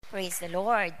Praise the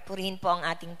Lord. Purihin po ang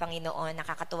ating Panginoon.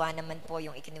 Nakakatuwa naman po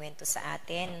yung ikinuwento sa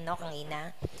atin, no,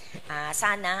 kanina.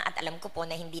 Sana, at alam ko po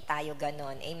na hindi tayo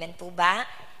ganon. Amen po ba?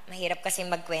 Mahirap kasi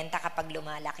magkwenta kapag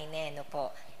lumalaki na, no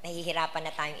po. Nahihirapan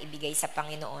na tayong ibigay sa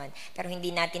Panginoon. Pero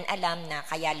hindi natin alam na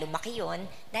kaya lumaki yun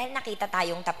dahil nakita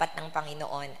tayong tapat ng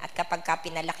Panginoon. At kapag ka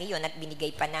pinalaki yun at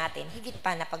binigay pa natin, higit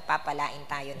pa na pagpapalain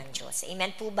tayo ng Diyos.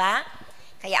 Amen po ba?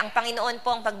 Kaya ang Panginoon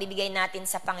po ang pagbibigay natin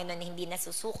sa Panginoon hindi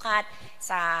nasusukat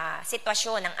sa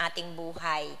sitwasyon ng ating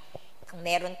buhay. Kung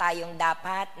meron tayong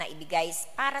dapat na ibigay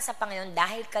para sa Panginoon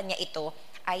dahil Kanya ito,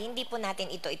 ay hindi po natin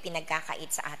ito ipinagkakait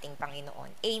sa ating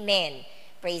Panginoon. Amen.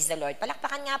 Praise the Lord.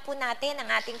 Palakpakan nga po natin ang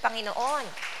ating Panginoon.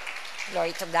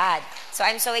 Glory to God. So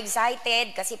I'm so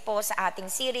excited kasi po sa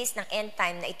ating series ng End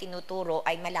Time na itinuturo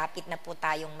ay malapit na po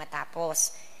tayong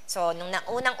matapos. So nung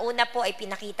unang-una po ay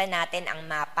pinakita natin ang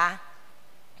mapa.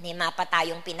 May mapa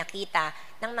tayong pinakita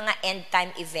ng mga end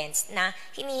time events na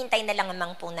hinihintay na lang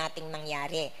naman po nating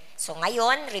mangyari. So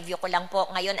ngayon, review ko lang po,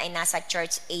 ngayon ay nasa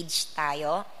church age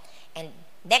tayo. And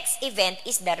next event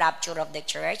is the rapture of the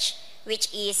church, which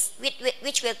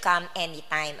will come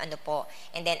anytime. Ano po?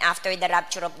 And then after the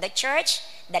rapture of the church,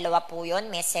 dalawa po yun,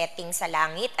 may setting sa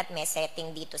langit at may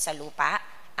setting dito sa lupa.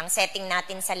 Ang setting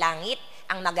natin sa langit,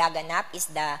 ang magaganap is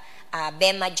the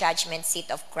Bema Judgment Seat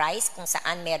of Christ, kung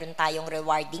saan meron tayong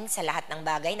rewarding sa lahat ng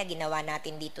bagay na ginawa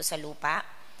natin dito sa lupa.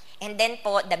 And then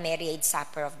po, the marriage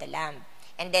supper of the Lamb.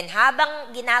 And then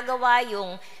habang ginagawa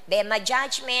yung Bema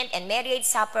Judgment and marriage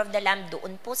supper of the Lamb,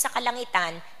 doon po sa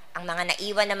kalangitan, ang mga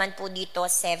naiwan naman po dito,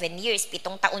 7 years,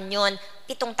 7 taon yun,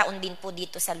 7 taon din po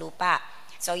dito sa lupa.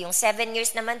 So yung 7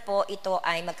 years naman po, ito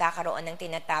ay magkakaroon ng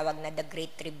tinatawag na the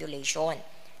Great Tribulation.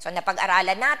 So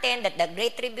napag-aralan natin that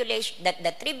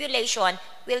the tribulation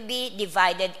will be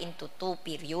divided into 2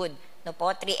 period. No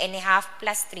po, 3.5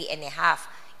 plus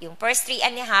 3.5. Yung first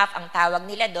 3.5, ang tawag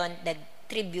nila doon, the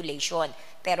tribulation.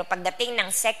 Pero pagdating ng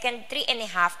second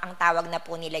 3.5, ang tawag na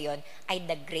po nila yon ay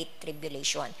the Great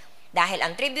Tribulation. Dahil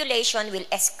ang tribulation will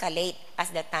escalate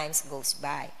as the times goes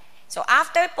by. So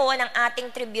after po ng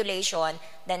ating tribulation,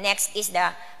 the next is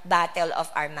the Battle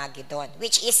of Armageddon,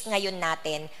 which is ngayon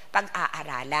natin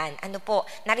pag-aaralan. Ano po,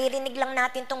 naririnig lang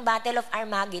natin tong Battle of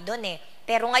Armageddon eh.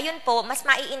 Pero ngayon po, mas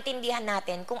maiintindihan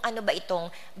natin kung ano ba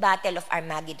itong Battle of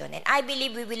Armageddon. And I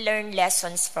believe we will learn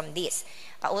lessons from this.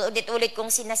 Paulit-ulit kong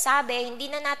sinasabi,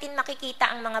 hindi na natin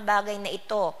makikita ang mga bagay na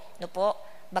ito. No po?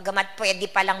 Bagamat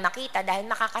pwede palang makita dahil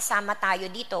makakasama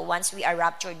tayo dito once we are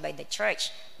raptured by the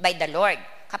church, by the Lord,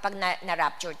 kapag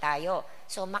na-rapture tayo.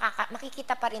 So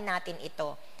makikita pa rin natin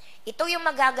ito. Ito yung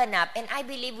magaganap and I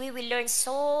believe we will learn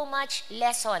so much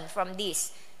lesson from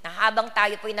this. Na habang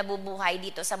tayo po'y nabubuhay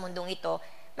dito sa mundong ito,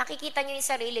 makikita nyo yung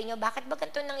sarili nyo, bakit ba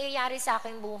ganito nangyayari sa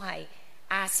aking buhay?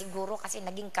 Siguro kasi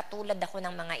naging katulad ako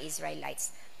ng mga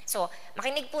Israelites. So,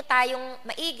 makinig po tayong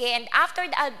maigi and after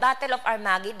the Battle of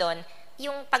Armageddon,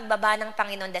 yung pagbaba ng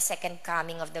Panginoon, the second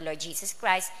coming of the Lord Jesus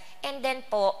Christ, and then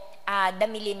po, the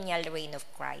millennial reign of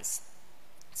Christ.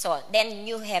 So, then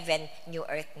new heaven, new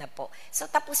earth na po. So,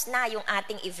 tapos na yung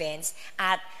ating events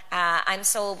at I'm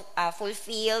so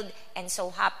fulfilled and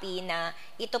so happy na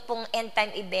ito pong end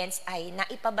time events ay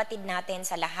naipabatid natin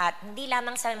sa lahat. Hindi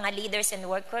lamang sa mga leaders and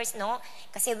workers, no?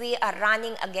 Kasi we are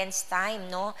running against time,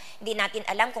 no? Hindi natin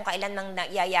alam kung kailan mang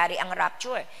nangyayari ang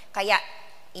rapture. Kaya,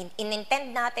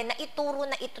 inintend natin na ituro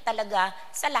na ito talaga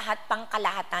sa lahat pang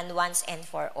kalahatan once and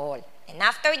for all. And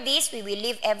after this, we will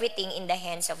leave everything in the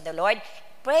hands of the Lord,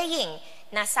 praying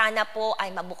na sana po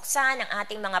ay mabuksan ang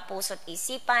ating mga puso't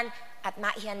isipan at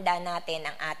maihanda natin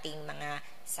ang ating mga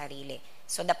sarili.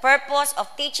 So the purpose of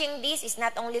teaching this is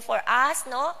not only for us,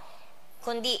 no?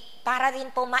 Kundi para rin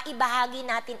po maibahagi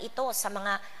natin ito sa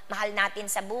mga mahal natin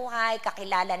sa buhay,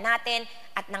 kakilala natin,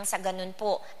 at nang sa ganun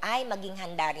po ay maging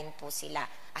handa rin po sila.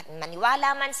 At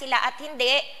maniwala man sila at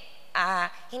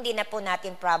hindi na po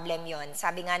natin problem yon.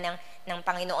 Sabi nga ng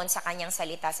Panginoon sa kanyang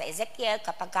salita sa Ezekiel,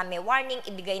 kapag may warning,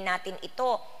 ibigay natin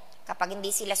ito. Kapag hindi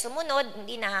sila sumunod,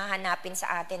 hindi nahahanapin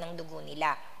sa atin ang dugo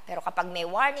nila. Pero kapag may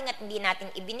warning at hindi natin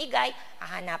ibinigay,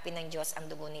 hahanapin ng Diyos ang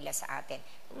dugo nila sa atin.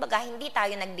 Kumbaga, hindi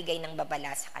tayo nagbigay ng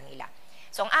babala sa kanila.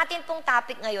 So, ang atin pong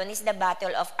topic ngayon is the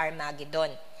Battle of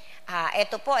Armageddon.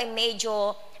 Ito po ay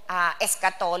medyo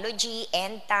eschatology,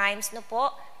 end times, no po?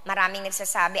 Maraming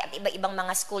nagsasabi at iba-ibang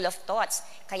mga school of thoughts.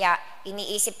 Kaya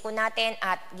iniisip po natin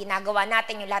at ginagawa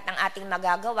natin yung lahat ng ating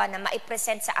magagawa na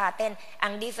maipresent sa atin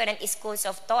ang different schools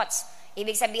of thoughts.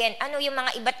 Ibig sabihin, ano yung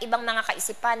mga iba't ibang mga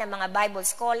kaisipan ng mga Bible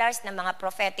scholars, ng mga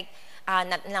prophetic,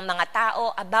 ng mga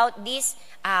tao about this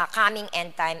coming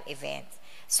end time event.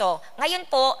 So, ngayon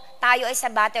po, tayo ay sa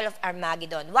Battle of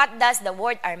Armageddon. What does the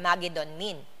word Armageddon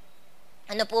mean?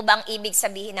 Ano po ba ang ibig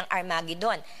sabihin ng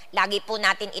Armageddon? Lagi po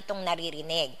natin itong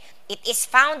naririnig. It is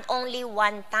found only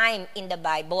one time in the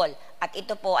Bible. At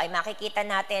ito po ay makikita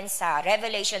natin sa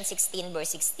Revelation 16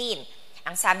 verse 16.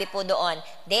 Ang sabi po doon,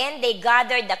 then they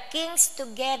gathered the kings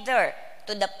together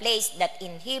to the place that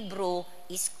in Hebrew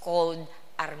is called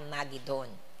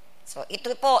Armageddon. So ito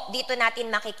po, dito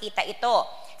natin makikita ito.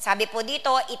 Sabi po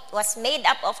dito, it was made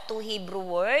up of two Hebrew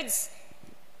words.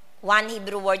 One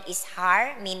Hebrew word is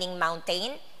Har, meaning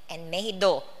mountain, and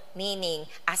Megiddo, meaning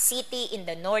a city in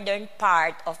the northern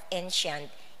part of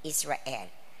ancient Israel.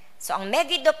 So ang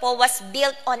Megiddo po was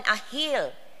built on a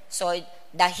hill. So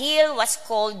the hill was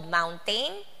called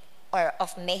mountain or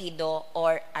of Megiddo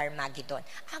or Armageddon.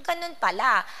 Ganun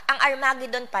pala. Ang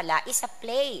Armageddon pala is a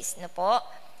place, no po?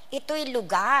 Ito'y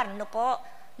lugar, no po?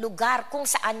 Lugar kung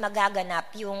saan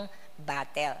magaganap yung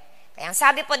battle. Kaya ang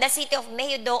sabi po, the city of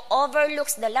Megiddo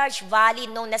overlooks the large valley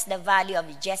known as the Valley of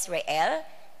Jezreel,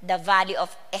 the Valley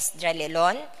of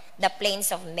Esdraelon, the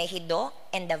plains of Megiddo,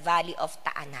 and the Valley of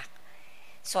Taanak.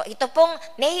 So ito pong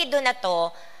Megiddo na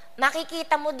to,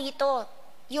 makikita mo dito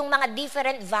yung mga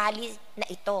different valley na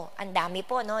ito. Ang dami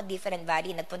po, no? Different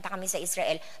valley. Nagpunta kami sa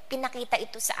Israel, pinakita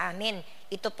ito sa amin.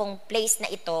 Ito pong place na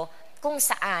ito, kung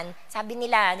saan, sabi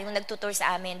nila, yung nagtutur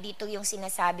sa amin, dito yung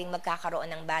sinasabing magkakaroon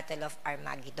ng Battle of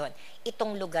Armageddon.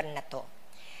 Itong lugar na to.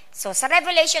 So, sa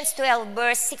Revelations 12,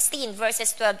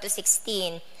 verses 12 to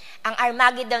 16, ang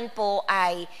Armageddon po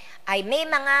ay may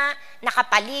mga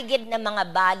nakapaligid na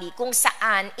mga bali kung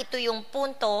saan ito yung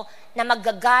punto na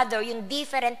mag-gather yung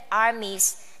different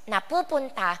armies na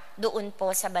pupunta doon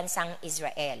po sa bansang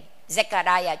Israel.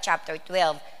 Zechariah chapter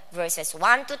 12, verses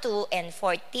 1 to 2 and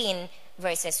 14,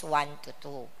 verses 1 to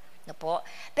 2. No po?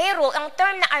 Pero ang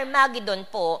term na Armageddon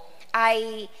po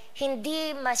ay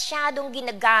hindi masyadong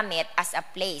ginagamit as a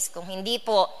place. Kung hindi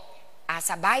po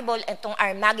sa Bible, itong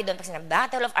Armageddon, pag sinabi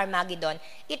Battle of Armageddon,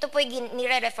 ito po ay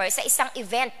nire-refer sa isang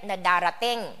event na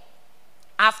darating.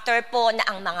 After po na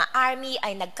ang mga army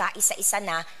ay nagkaisa-isa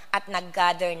na at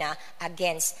nag-gather na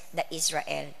against the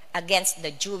Israel, against the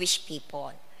Jewish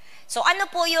people. So ano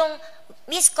po yung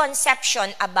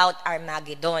misconception about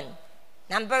Armageddon?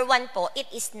 Number 1 po, it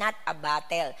is not a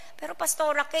battle. Pero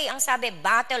Pastora Kay, ang sabi,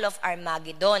 Battle of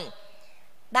Armageddon.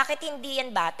 Bakit hindi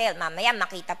yan battle? Mamaya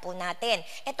makita po natin.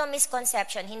 Ito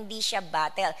misconception, hindi siya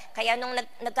battle. Kaya nung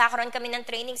nagkakaroon kami ng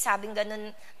training, sabing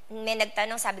ganun, may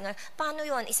nagtanong, sabi nga, paano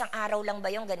yun? Isang araw lang ba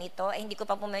yung ganito? Hindi ko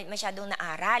pa po masyadong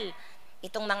naaral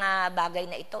itong mga bagay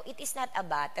na ito. It is not a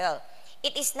battle.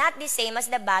 It is not the same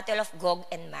as the battle of Gog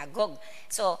and Magog.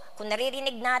 So, kung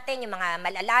naririnig natin yung mga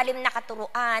malalalim na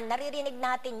katuruan, naririnig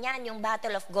natin yan, yung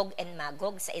battle of Gog and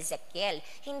Magog sa Ezekiel.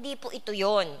 Hindi po ito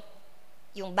yon,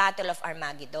 yung battle of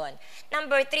Armageddon.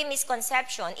 Number 3,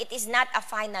 misconception, it is not a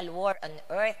final war on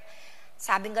earth.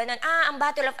 Sabing ganun, ang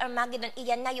battle of Armageddon,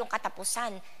 iyan na yung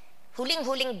katapusan.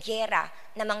 Huling-huling gyera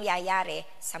na mangyayari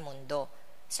sa mundo.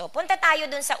 So, punta tayo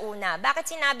dun sa una. Bakit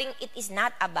sinabing it is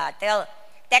not a battle?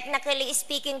 Technically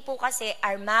speaking po kasi,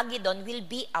 Armageddon will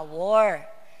be a war.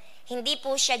 Hindi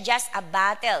po siya just a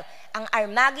battle. Ang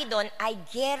Armageddon ay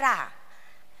gera.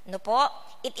 No po?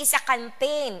 It is a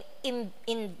campaign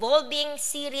involving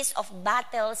series of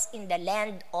battles in the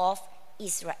land of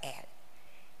Israel.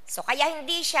 So kaya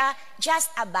hindi siya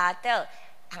just a battle.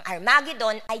 Ang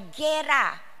Armageddon ay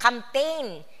gera,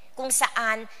 campaign, kung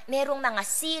saan merong mga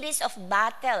series of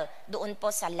battle doon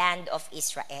po sa land of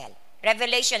Israel.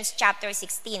 Revelation chapter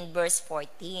 16 verse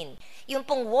 14. Yung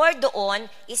pong word doon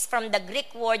is from the Greek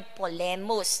word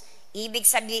polemos. Ibig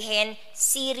sabihin,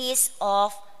 series of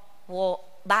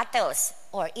battles.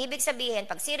 Or ibig sabihin,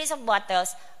 pag series of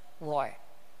battles, war,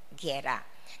 gera.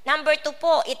 Number 2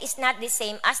 po, it is not the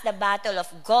same as the battle of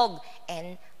Gog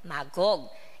and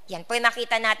Magog. Yan po yung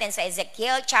makita natin sa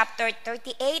Ezekiel chapter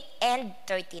 38 and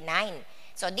 39.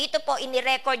 So dito po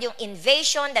inirecord yung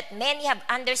invasion that many have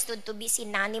understood to be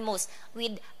synonymous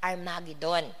with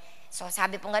Armageddon. So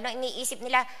sabi po gano'n, iniisip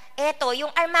nila, eto yung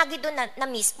Armageddon na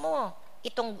mismo,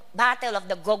 itong battle of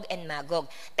the Gog and Magog.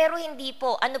 Pero hindi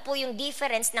po, ano po yung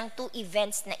difference ng two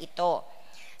events na ito?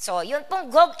 So yun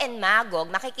pong Gog and Magog,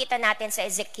 makikita natin sa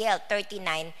Ezekiel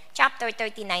 39, chapter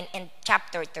 39 and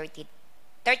chapter 38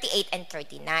 and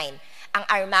 39. Ang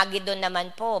Armageddon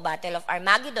naman po, Battle of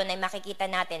Armageddon, ay makikita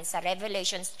natin sa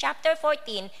Revelation chapter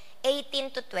 14,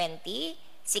 18 to 20,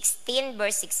 16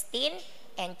 verse 16,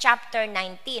 and chapter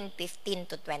 19,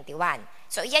 15 to 21.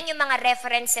 So, yan yung mga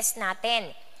references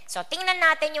natin. So, tingnan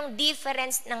natin yung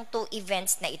difference ng two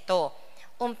events na ito.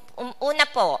 Una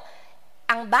po,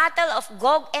 ang Battle of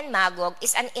Gog and Magog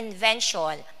is an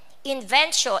invention.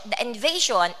 The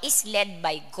invasion is led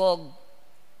by Gog.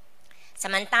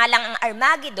 Samantalang ang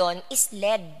Armageddon is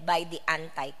led by the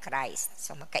Antichrist.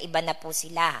 So magkaiba na po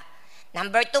sila.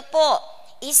 Number 2 po,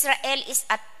 Israel is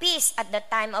at peace at the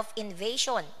time of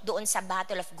invasion. Doon sa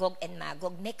Battle of Gog and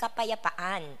Magog, may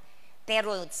kapayapaan.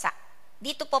 Pero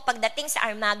dito po pagdating sa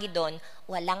Armageddon,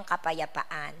 walang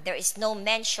kapayapaan. There is no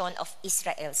mention of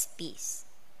Israel's peace.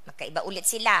 Magkaiba ulit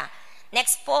sila.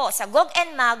 Next po, sa Gog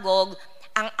and Magog,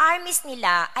 ang armies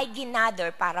nila ay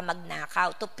ginather para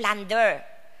magnakaw, to plunder.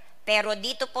 Pero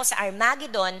dito po sa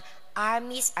Armageddon,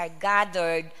 armies are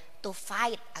gathered to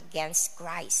fight against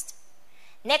Christ.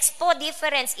 Next po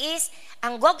difference is,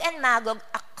 ang Gog and Magog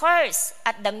occurs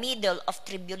at the middle of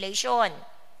tribulation,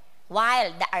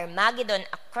 while the Armageddon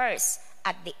occurs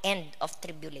at the end of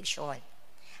tribulation.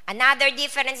 Another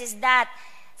difference is that,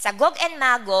 sa Gog and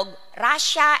Magog,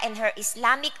 Russia and her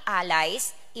Islamic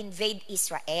allies invade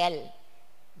Israel.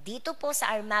 Dito po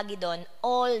sa Armageddon,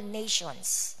 all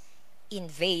nations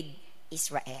invade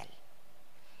Israel.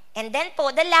 And then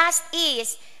po, the last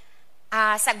is,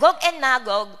 sa Gog and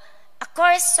Magog,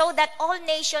 occurs so that all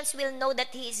nations will know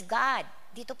that He is God.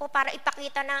 Dito po para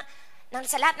ipakita na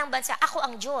sa lahat ng bansa, ako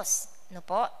ang Diyos. No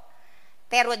po?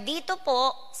 Pero dito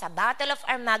po, sa Battle of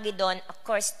Armageddon,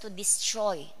 occurs to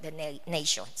destroy the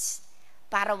nations.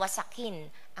 Para wasakin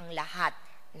ang lahat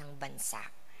ng bansa.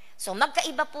 So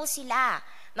magkaiba po sila.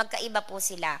 Magkaiba po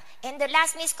sila. And the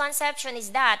last misconception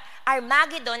is that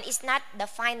Armageddon is not the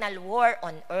final war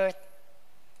on earth.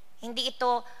 Hindi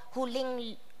ito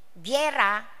huling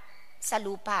gyera sa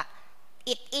lupa.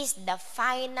 It is the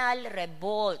final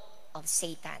revolt of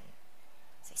Satan.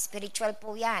 So, spiritual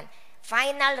po yan.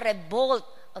 Final revolt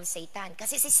of Satan.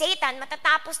 Kasi si Satan,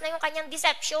 matatapos na yung kanyang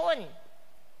deception.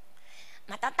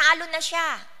 Matatalo na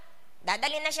siya.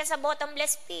 Dadali na siya sa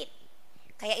bottomless pit.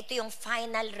 Kaya ito yung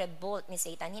final revolt ni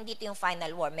Satan. Hindi ito yung final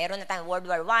war. Meron na tayong World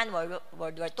War I,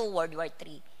 World War II, World War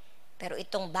III. Pero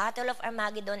itong Battle of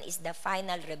Armageddon is the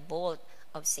final revolt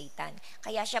of Satan.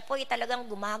 Kaya siya po ay talagang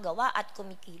gumagawa at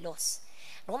kumikilos.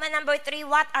 Roman number 3,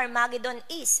 what Armageddon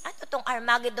is? Ano itong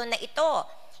Armageddon na ito?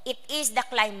 It is the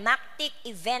climactic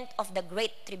event of the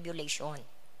Great Tribulation.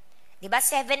 Diba?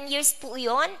 7 years po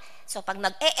yun. So pag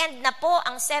mag-e-end na po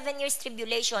ang 7 years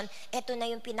tribulation, ito na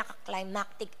yung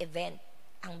pinaka-climactic event,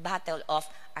 ang Battle of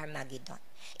Armageddon.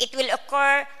 It will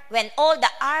occur when all the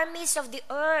armies of the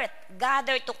earth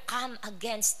gather to come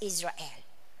against Israel.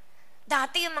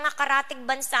 Dati yung mga karatig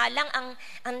bansa lang ang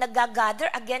nag-gather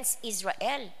against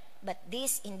Israel. But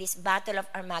in this Battle of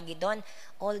Armageddon,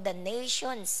 all the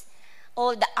nations,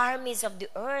 all the armies of the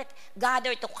earth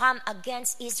gather to come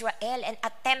against Israel and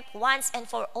attempt once and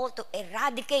for all to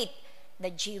eradicate the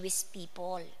Jewish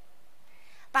people.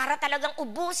 Para talagang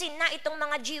ubusin na itong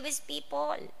mga Jewish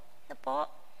people. Ano po?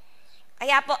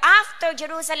 Kaya po, after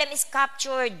Jerusalem is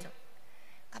captured,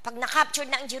 kapag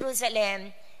na-captured na ang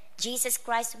Jerusalem, Jesus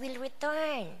Christ will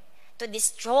return to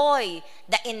destroy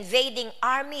the invading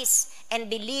armies and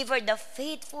deliver the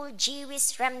faithful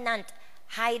Jewish remnant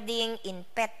hiding in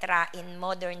Petra in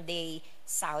modern-day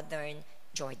southern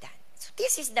Jordan. So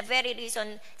this is the very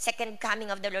reason, second coming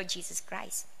of the Lord Jesus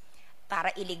Christ.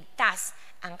 Para iligtas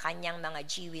ang kanyang mga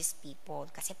Jewish people.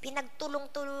 Kasi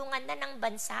pinagtulong-tulungan na ng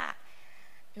bansa.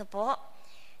 No po?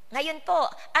 Ngayon po,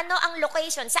 ano ang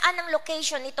location? Saan ang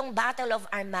location nitong Battle of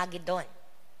Armageddon?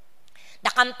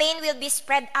 The campaign will be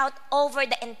spread out over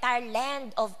the entire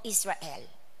land of Israel.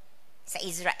 Sa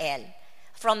Israel.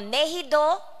 From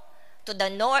Megiddo to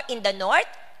in the north,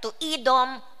 to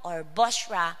Edom or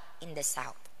Bosra in the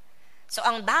south. So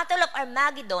ang Battle of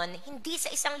Armageddon, hindi sa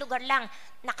isang lugar lang,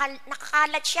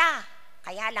 nakakalat siya.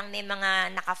 Kaya lang may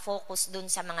mga nakafocus dun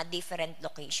sa mga different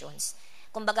locations.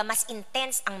 Kumbaga mas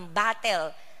intense ang battle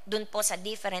dun po sa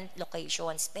different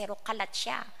locations. Pero kalat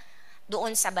siya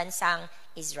doon sa bansang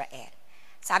Israel.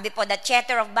 Sabi po, the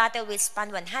theater of battle will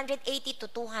span 180 to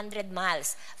 200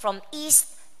 miles from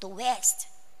east to west.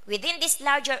 Within this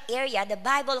larger area, the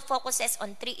Bible focuses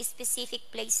on 3 specific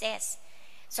places.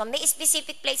 So may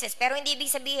specific places, pero hindi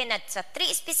ibig sabihin na sa 3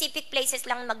 specific places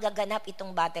lang magaganap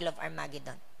itong Battle of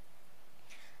Armageddon.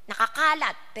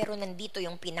 Nakakalat, pero nandito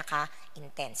yung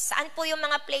pinaka-intense. Saan po yung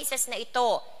mga places na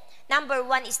ito? Number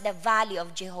 1 is the Valley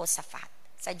of Jehoshaphat.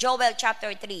 Sa Joel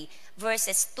chapter 3,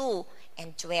 verses 2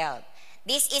 and 12.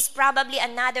 This is probably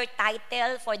another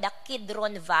title for the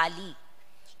Kidron Valley.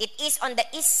 It is on the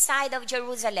east side of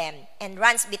Jerusalem and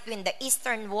runs between the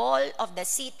eastern wall of the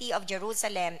city of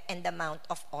Jerusalem and the Mount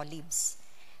of Olives.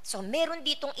 So meron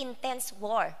ditong intense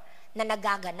war na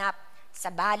nagaganap sa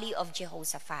Valley of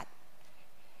Jehoshaphat.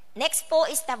 Next po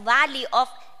is the Valley of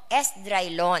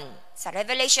Esdraelon. Sa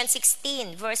Revelation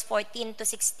 16, verse 14 to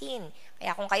 16.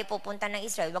 Kaya kung kayo pupunta ng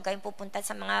Israel, huwag kayong pupunta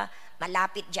sa mga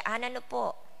malapit dyan. Ano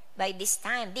po? By this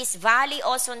time, this valley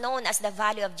also known as the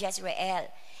Valley of Jezreel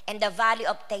and the Valley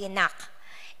of Teanak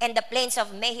and the plains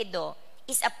of Megiddo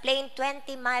is a plain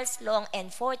 20 miles long and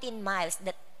 14 miles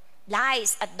that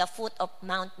lies at the foot of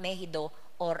Mount Megiddo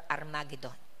or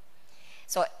Armageddon.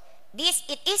 So,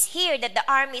 it is here that the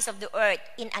armies of the earth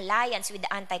in alliance with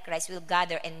the Antichrist will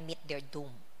gather and meet their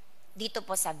doom. Dito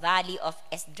po sa Valley of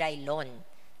Esdraelon.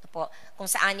 Po, kung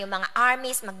saan yung mga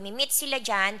armies, magmi-meet sila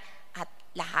dyan at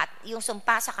lahat, yung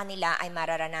sumpa sa kanila ay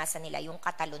mararanasan nila, yung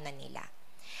katalunan nila.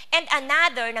 And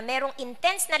another na merong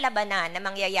intense na labanan na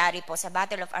mangyayari po sa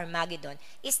Battle of Armageddon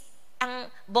is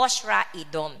ang Bosra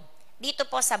Edom. Dito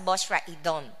po sa Bosra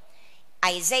Edom,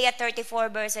 Isaiah 34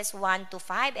 verses 1 to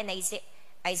 5 and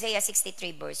Isaiah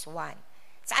 63 verse 1.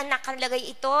 Saan nakalagay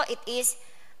ito? It is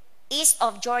east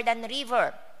of Jordan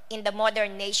River in the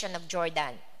modern nation of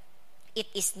Jordan. It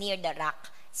is near the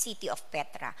rock city of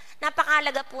Petra.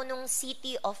 Napakalaga po nung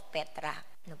city of Petra.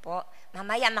 Ano po?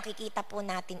 Mamaya makikita po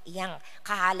natin iyang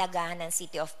kahalagahan ng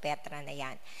city of Petra na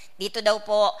yan. Dito daw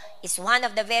po is one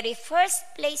of the very first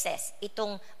places,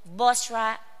 itong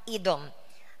Bosra Edom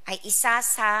ay isa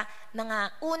sa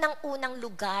mga unang-unang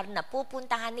lugar na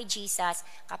pupuntahan ni Jesus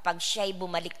kapag siya'y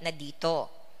bumalik na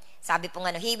dito. Sabi po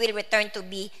nga, he will return to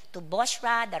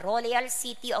Bosra, the royal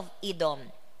city of Edom.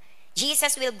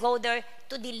 Jesus will go there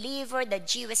to deliver the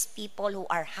Jewish people who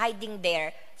are hiding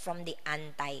there from the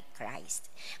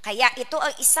Antichrist. Kaya ito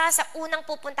ang isa sa unang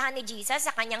pupuntahan ni Jesus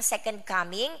sa kanyang second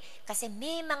coming kasi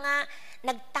may mga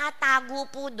nagtatago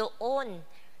po doon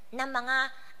na mga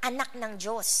anak ng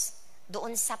Diyos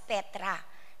doon sa Petra.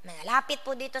 Malapit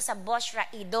po dito sa Bosra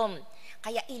Edom.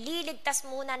 Kaya ililigtas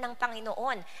muna ng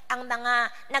Panginoon ang mga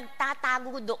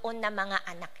nagtatago doon na mga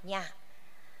anak niya.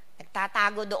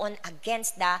 Nagtatago doon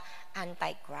against the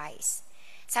Antichrist.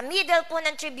 Sa middle po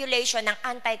ng tribulation ng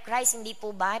Antichrist, hindi po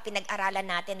ba pinag-aralan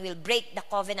natin will break the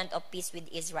covenant of peace with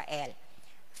Israel.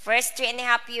 First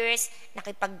 3.5 years,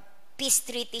 nakipag-peace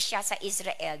treaty siya sa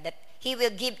Israel that he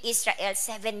will give Israel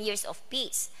 7 years of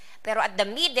peace. Pero at the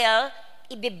middle,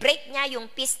 i-break niya yung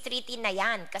peace treaty na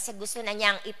yan kasi gusto na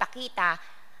niyang ipakita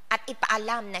at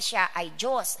ipaalam na siya ay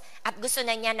Diyos at gusto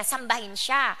na niya na sambahin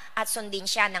siya at sundin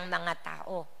siya ng mga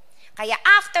tao. Kaya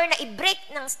after na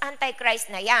i-break ng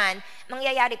Antichrist na yan,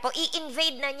 mangyayari po,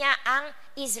 i-invade na niya ang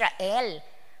Israel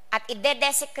at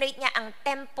i-desecrate niya ang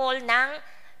temple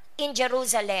in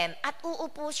Jerusalem at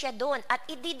uupo siya doon at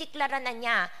idideklara na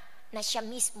niya na siya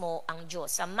mismo ang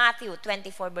Diyos. Sa Matthew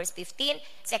 24 verse 15,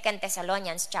 2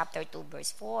 Thessalonians chapter 2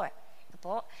 verse 4.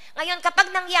 Po? Ngayon,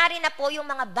 kapag nangyari na po yung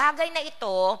mga bagay na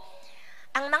ito,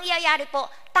 ang mangyayari po,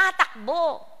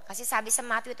 tatakbo. Kasi sabi sa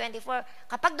Matthew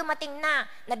 24, kapag dumating na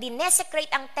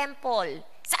dinesecrate ang temple,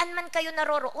 saan man kayo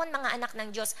naroroon, mga anak ng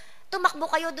Diyos, tumakbo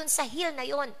kayo dun sa hill na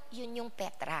yon, yun yung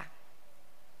Petra.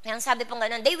 Kaya sabi po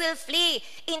gano'n, they will flee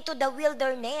into the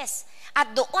wilderness.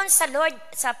 At doon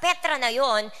sa Petra na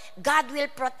yon, God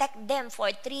will protect them for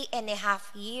 3.5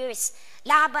 years.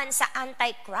 Laban sa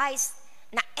Antichrist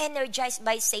na energized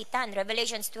by Satan.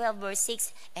 Revelations 12 verse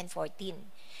 6 and 14.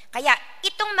 Kaya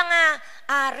itong mga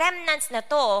remnants na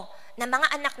to, na mga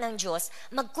anak ng Diyos,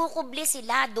 magkukubli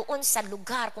sila doon sa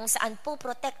lugar kung saan po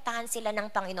protektahan sila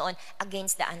ng Panginoon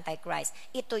against the Antichrist.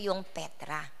 Ito yung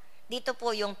Petra. Dito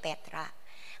po yung Petra.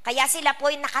 Kaya sila po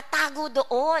ay nakatago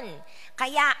doon.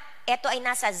 Kaya ito ay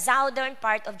nasa southern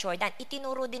part of Jordan.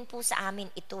 Itinuro din po sa amin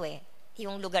ito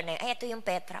yung lugar na yun. Ito yung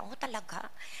Petra. Oh, talaga.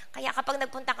 Kaya kapag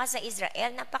nagpunta ka sa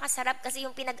Israel, napakasarap kasi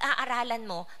yung pinag-aaralan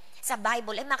mo sa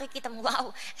Bible, makikita mo, wow,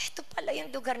 ito pala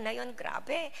yung lugar na yun,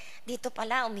 grabe. Dito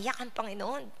pala, umiyak ang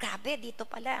Panginoon. Grabe, dito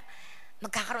pala.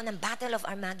 Magkakaroon ng Battle of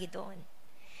Armageddon.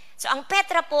 So, ang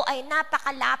Petra po ay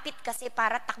napakalapit kasi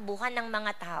para takbuhan ng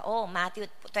mga tao. Matthew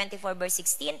 24 verse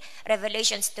 16,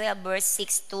 Revelations 12 verse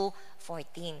 6 to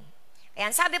 14.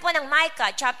 Ayan, sabi po ng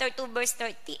Micah, chapter 2 verse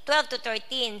 12 to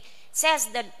 13,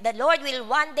 says that the Lord will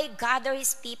one day gather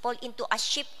His people into a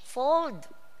sheepfold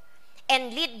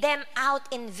and lead them out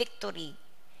in victory.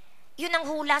 Yun ang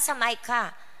hula sa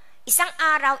Micah. Isang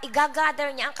araw, igagather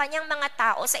niya ang kanyang mga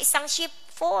tao sa isang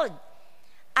sheepfold.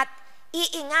 At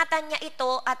iingatan niya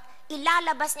ito at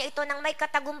ilalabas niya ito ng may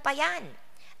katagumpayan.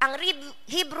 Ang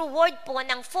Hebrew word po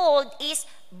ng fold is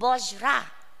Bosra.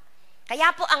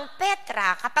 Kaya po ang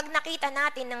Petra, kapag nakita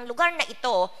natin ng lugar na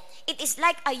ito, it is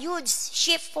like a huge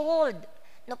sheepfold.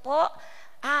 No po?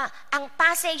 Ang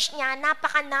passage niya,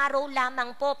 napaka-narrow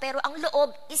lamang po, pero ang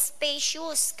loob is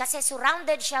spacious kasi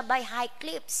surrounded siya by high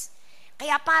cliffs.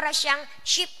 Kaya para siyang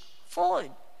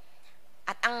sheepfold.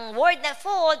 At ang word na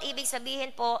fold, ibig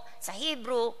sabihin po sa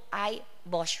Hebrew ay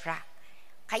Bosra.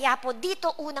 Kaya po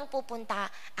dito unang pupunta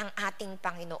ang ating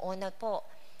Panginoon na po.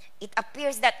 It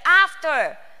appears that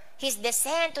after His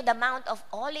descent to the Mount of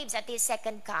Olives at His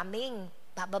second coming,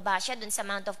 bababa siya dun sa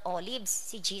Mount of Olives,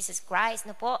 si Jesus Christ,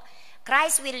 no po.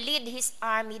 Christ will lead His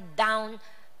army down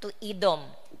to Edom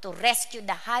to rescue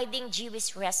the hiding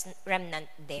Jewish remnant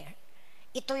there.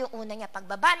 Ito yung una niya.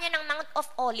 Pagbaba niya ng Mount of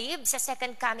Olives sa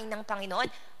second coming ng Panginoon,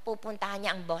 pupuntahan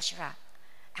niya ang Bosra,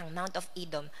 ang Mount of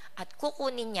Edom, at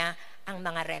kukunin niya ang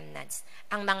mga remnants,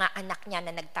 ang mga anak niya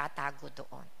na nagtatago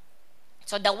doon.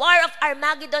 So the war of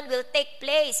Armageddon will take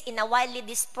place in a widely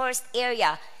dispersed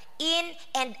area in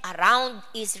and around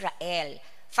Israel.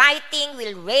 Fighting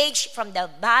will rage from the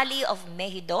valley of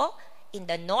Megiddo in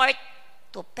the north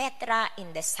to Petra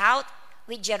in the south,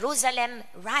 with Jerusalem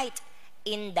right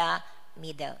in the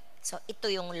middle. So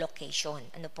ito yung location.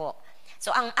 Ano po?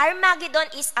 So ang Armageddon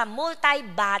is a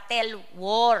multi-battle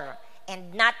war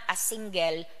and not a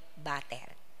single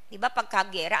battle. Di ba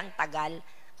pagka-gera ang tagal?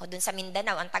 O dun sa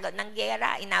Mindanao, ang tagal ng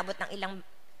gera, inabot ng ilang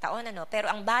taon, ano? Pero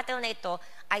ang battle na ito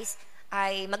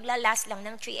ay maglalast lang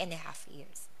ng 3.5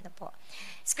 years. Ano po?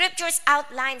 Scriptures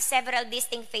outline several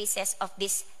distinct phases of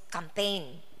this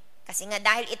campaign. Kasi nga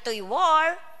dahil ito'y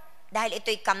war, dahil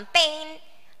ito'y campaign,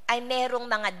 ay merong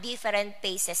mga different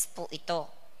phases po ito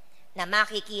na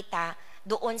makikita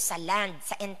doon sa land,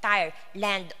 sa entire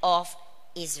land of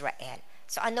Israel.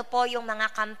 So ano po yung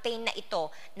mga campaign na ito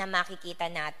na makikita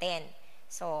natin?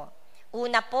 So,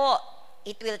 una po,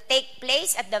 it will take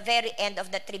place at the very end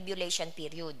of the tribulation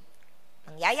period.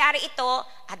 Mangyayari ito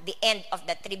at the end of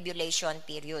the tribulation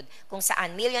period, kung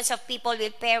saan millions of people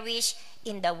will perish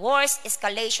in the worst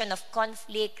escalation of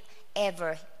conflict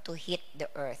ever to hit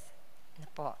the earth. Ano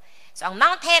po? So, ang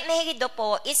Mount Megiddo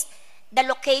po is the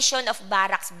location of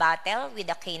Barak's battle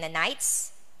with the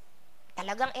Canaanites.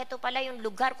 Talagang ito pala yung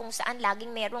lugar kung saan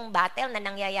laging merong battle na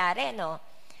nangyayari, no?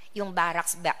 Yung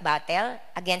Barak's battle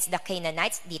against the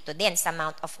Canaanites, dito din sa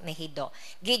Mount of Megiddo.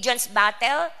 Gideon's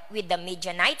battle with the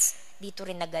Midianites, dito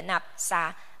rin naganap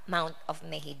sa Mount of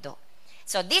Megiddo.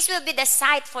 So this will be the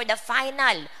site for the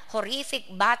final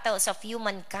horrific battles of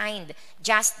humankind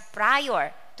just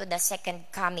prior to the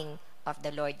second coming of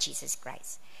the Lord Jesus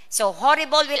Christ. So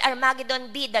horrible will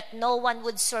Armageddon be that no one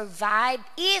would survive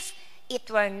if it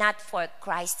were not for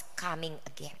Christ coming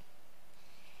again.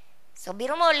 So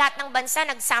biro mo, lahat ng bansa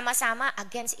nagsama-sama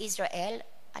against Israel,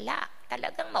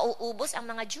 talagang mauubos ang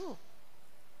mga Jew.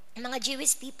 Ang mga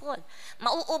Jewish people.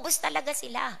 Mauubos talaga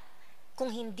sila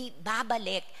kung hindi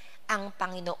babalik ang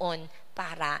Panginoon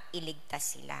para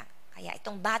iligtas sila. Kaya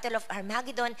itong Battle of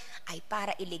Armageddon ay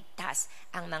para iligtas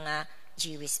ang mga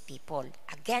Jewish people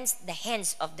against the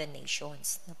hands of the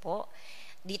nations. No po?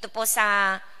 Dito po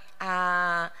sa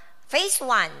phase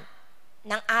 1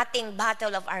 ng ating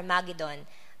Battle of Armageddon,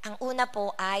 ang una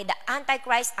po ay the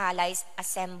Antichrist allies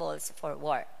assembles for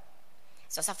war.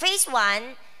 So sa phase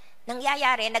 1,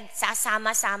 nangyayari,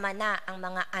 nagsasama-sama na ang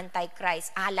mga Antichrist,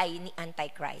 ally ni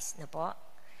Antichrist, no po?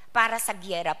 Para sa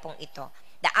giyera pong ito.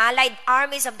 The allied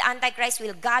armies of the Antichrist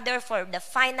will gather for the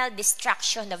final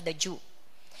destruction of the Jew.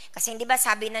 Kasi hindi ba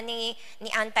sabi na ni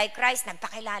Antichrist,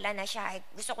 nagpakilala na siya,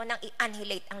 gusto ko nang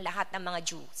i-annihilate ang lahat ng mga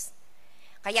Jews.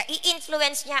 Kaya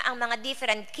i-influence niya ang mga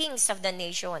different kings of the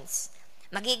nations.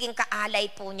 Magiging kaalay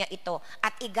po niya ito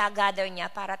at igagather niya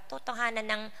para totohanan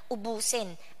ng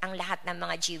ubusin ang lahat ng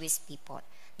mga Jewish people.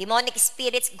 Demonic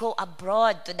spirits go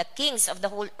abroad to the kings of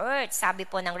the whole earth, sabi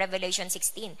po ng Revelation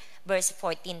 16, verse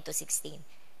 14 to 16.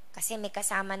 Kasi may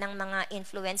kasama ng mga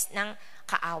influence ng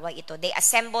kaaway ito. They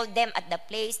assembled them at the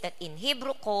place that in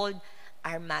Hebrew called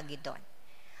Armageddon.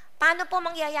 Paano po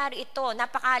mangyayari ito?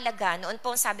 Napakahalaga. Noon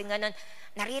po sabi nga noon,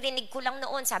 naririnig ko lang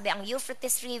noon, sabi ang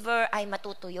Euphrates River ay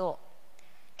matutuyo.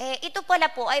 Ito pala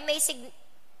po ay may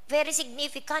very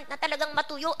significant na talagang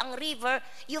matuyo ang river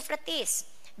Euphrates.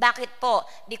 Bakit po?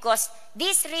 Because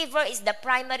this river is the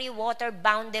primary water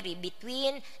boundary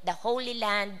between the Holy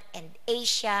Land and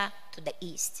Asia to the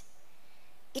east.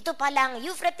 Ito palang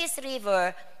Euphrates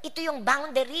River, ito yung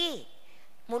boundary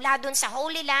mula dun sa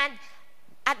Holy Land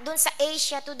at dun sa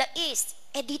Asia to the east.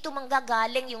 Dito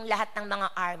manggagaling yung lahat ng mga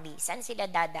army. Saan sila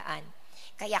dadaan?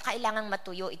 Kaya kailangang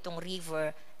matuyo itong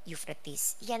river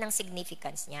Euphrates. Yan ang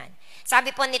significance niyan.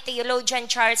 Sabi po ni theologian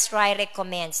Charles Rye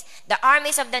recommends, the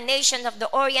armies of the nations of the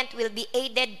Orient will be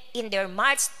aided in their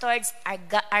march towards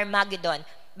Armageddon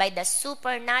by the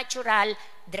supernatural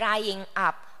drying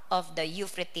up of the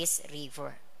Euphrates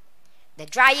River. The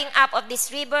drying up of this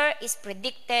river is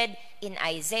predicted in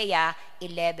Isaiah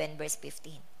 11 verse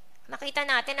 15. Makita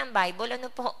natin ang Bible, ano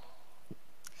po?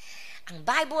 Ang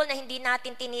Bible na hindi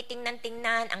natin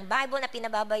tinitingnan-tingnan, ang Bible na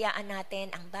pinababayaan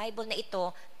natin, ang Bible na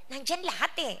ito Nandyan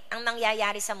lahat ang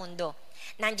mangyayari sa mundo.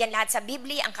 Nandyan lahat sa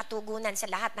Biblia, ang katugunan sa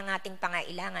lahat ng ating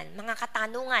pangailangan. Mga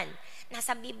katanungan,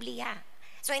 nasa Biblia.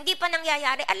 So, hindi pa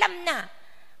nangyayari, alam na.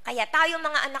 Kaya tayo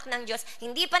mga anak ng Diyos,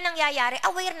 hindi pa nangyayari,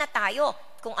 aware na tayo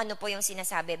kung ano po yung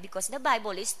sinasabi. Because the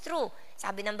Bible is true.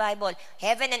 Sabi ng Bible,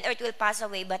 heaven and earth will pass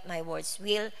away, but my words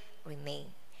will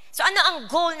remain. So ano ang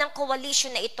goal ng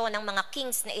coalition na ito, ng mga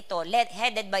kings na ito,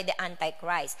 headed by the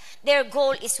Antichrist? Their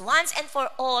goal is once and for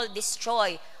all,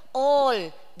 destroy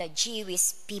all the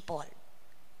Jewish people.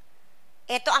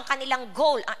 Ito ang kanilang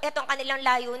goal, ito ang kanilang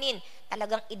layunin.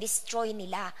 Talagang i-destroy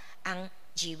nila ang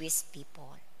Jewish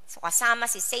people. So kasama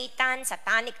si Satan,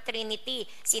 Satanic Trinity.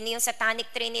 Sino yung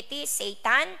Satanic Trinity?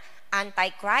 Satan,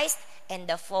 Antichrist, and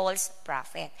the false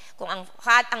prophet. Kung ang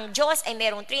Diyos ay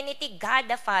merong Trinity, God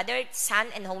the Father,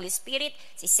 Son, and Holy Spirit,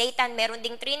 si Satan meron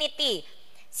ding Trinity.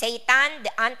 Satan,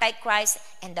 the Antichrist,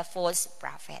 and the false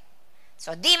prophet.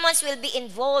 So demons will be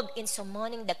involved in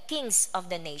summoning the kings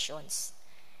of the nations.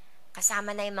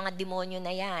 Kasama na yung mga demonyo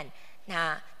na yan,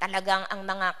 na talagang ang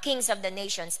mga kings of the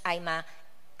nations ay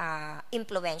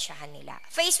ma-impluensyahan nila.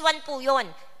 Phase 1 po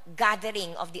yun,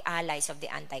 gathering of the allies of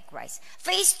the Antichrist.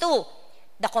 Phase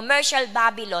 2, the commercial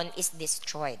Babylon is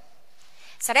destroyed.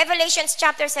 Sa Revelation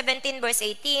chapter 17 verse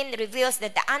 18 reveals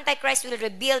that the Antichrist will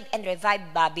rebuild and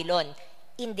revive Babylon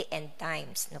in the end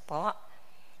times. No po?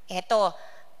 Ito,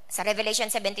 sa Revelation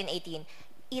 17:18,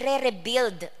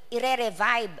 ire-rebuild,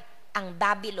 ire-revive ang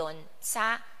Babylon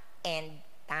sa end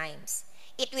times.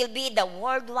 It will be the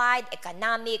worldwide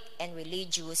economic and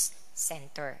religious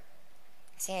center.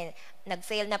 Kasi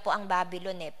nag-fail na po ang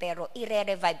Babylon pero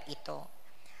ire-revive ito.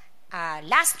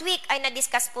 Last week ay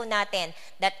na-discuss po natin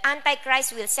that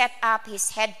Antichrist will set up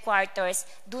his headquarters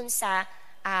dun sa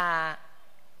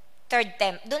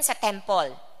dun sa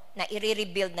temple, na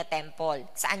i-rebuild na temple.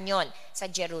 Saan yon? Sa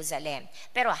Jerusalem.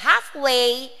 Pero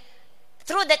halfway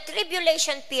through the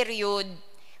tribulation period,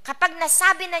 kapag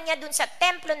nasabi na niya dun sa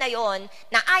templo na yon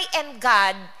na I am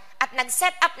God, at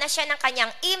nag-set up na siya ng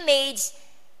kanyang image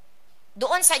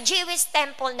doon sa Jewish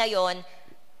temple na yon,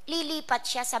 lilipat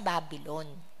siya sa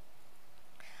Babylon.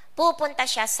 Pupunta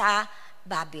siya sa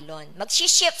Babylon.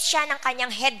 Mag-shift siya ng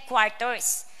kanyang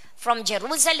headquarters. From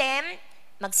Jerusalem,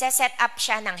 magse-set up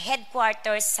siya ng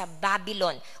headquarters sa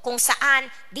Babylon. Kung saan,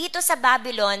 dito sa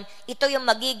Babylon, ito yung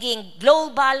magiging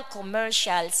global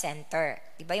commercial center.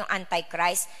 Diba yung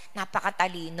Antichrist?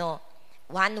 Napakatalino.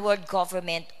 One world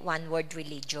government, one world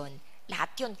religion. Lahat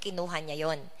yun, kinuha niya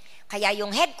yun. Kaya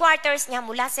yung headquarters niya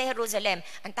mula sa Jerusalem,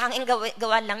 ang tanging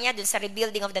gawan lang niya dun sa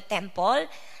rebuilding of the temple,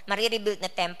 marirebuild na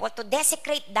temple, to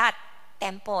desecrate that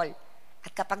temple.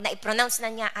 At kapag na-pronounce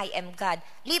na niya, I am God,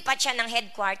 lipat siya ng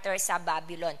headquarters sa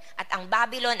Babylon. At ang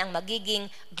Babylon ang magiging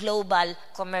global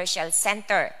commercial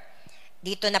center.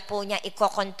 Dito na po niya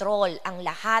iko-control ang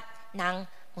lahat ng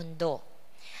mundo.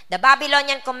 The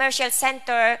Babylonian Commercial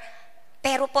Center,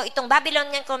 pero po itong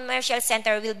Babylonian Commercial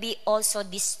Center will be also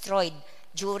destroyed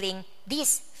during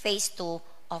this phase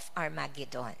 2 of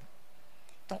Armageddon.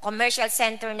 Itong commercial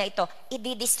center na ito,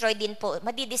 i-destroy din po,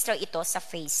 madi-destroy ito sa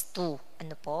phase 2.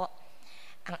 Ano po?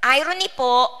 Ang irony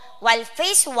po, while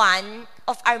phase 1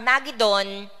 of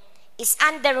Armageddon is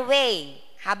underway,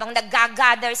 habang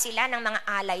nag-gather sila ng mga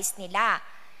allies nila,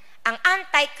 ang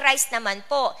Antichrist naman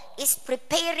po is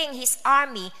preparing his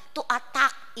army to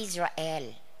attack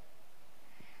Israel.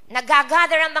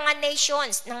 Nagagather ang mga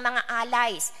nations ng mga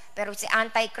allies, pero si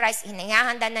Antichrist,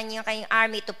 hinahanda na niya kanyang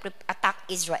army to attack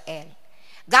Israel.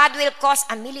 God will cause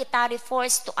a military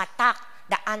force to attack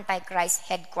the Antichrist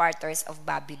headquarters of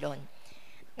Babylon.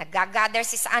 Nagagather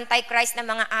si sa Antichrist ng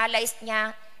mga allies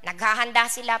niya,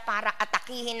 naghahanda sila para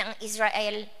atakihin ang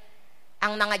Israel,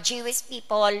 ang mga Jewish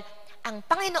people. Ang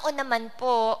Panginoon naman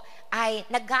po ay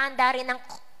naghahanda rin ng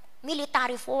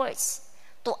military force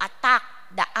to attack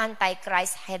the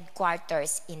Antichrist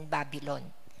headquarters in Babylon.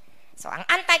 So, ang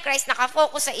Antichrist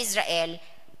nakafocus sa Israel,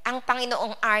 ang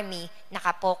Panginoong army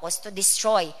nakafocus to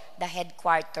destroy the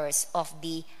headquarters of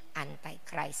the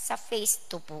Antichrist. Sa phase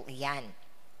 2 po iyan.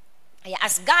 Kaya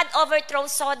as God overthrows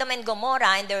Sodom and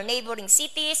Gomorrah and their neighboring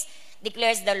cities,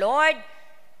 declares the Lord,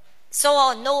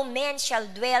 so no man shall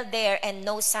dwell there and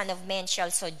no son of man shall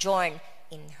sojourn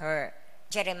in her.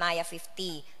 Jeremiah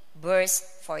 50, verse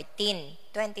 14,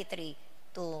 23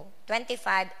 to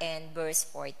 25 and verse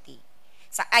 40.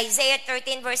 Sa Isaiah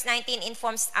 13 verse 19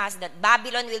 informs us that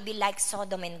Babylon will be like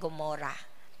Sodom and Gomorrah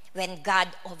when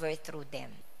God overthrew them.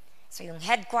 So yung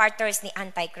headquarters ni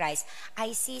Antichrist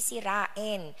ay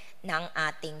sisirain ng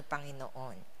ating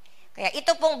Panginoon. Kaya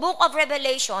ito pong Book of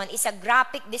Revelation is a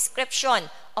graphic description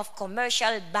of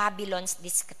commercial Babylon's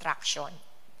destruction.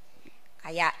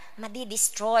 Kaya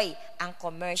madi-destroy ang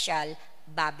commercial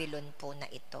Babylon po na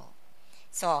ito.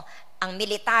 So, ang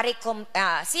military,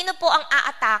 sino po ang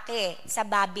aatake sa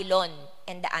Babylon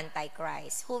and the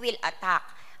Antichrist? Who will attack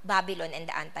Babylon and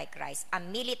the Antichrist? A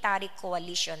military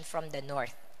coalition from the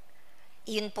north.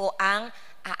 Iyon po ang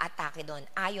aatake doon.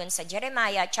 Ayon sa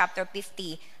Jeremiah chapter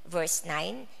 50 verse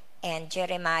 9 and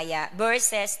Jeremiah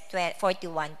verses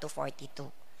 41 to 42.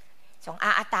 So, ang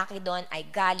aatake doon ay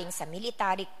galing sa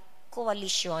military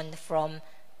coalition from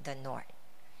the north.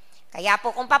 Kaya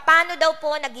po kung paano daw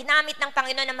po na ginamit ng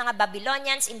Panginoon ng mga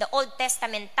Babylonians in the Old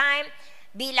Testament time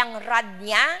bilang rod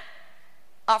niya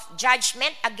of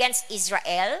judgment against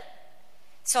Israel,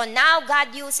 so now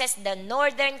God uses the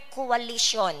northern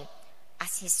coalition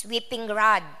as His sweeping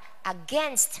rod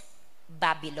against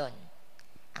Babylon.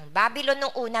 Ang Babylon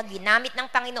nung una, ginamit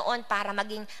ng Panginoon para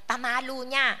maging pamalo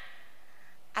niya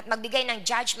at magbigay ng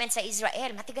judgment sa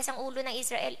Israel. Matigas ang ulo ng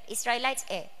Israelites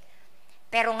eh.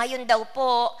 Pero ngayon daw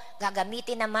po,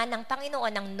 gagamitin naman ng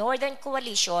Panginoon ng Northern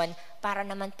Coalition para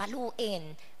naman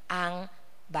paluin ang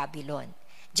Babylon.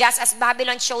 Just as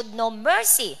Babylon showed no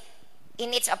mercy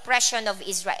in its oppression of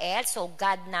Israel, so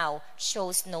God now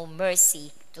shows no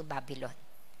mercy to Babylon.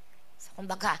 So,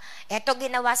 kumbaga, eto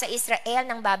ginawa sa Israel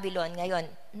ng Babylon,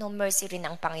 ngayon, no mercy rin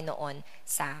ang Panginoon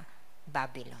sa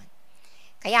Babylon.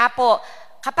 Kaya po,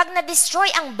 kapag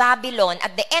na-destroy ang Babylon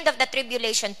at the end of the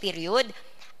tribulation period,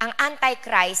 ang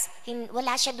Antichrist,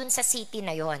 wala siya dun sa city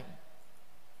na yon.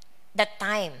 That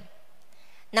time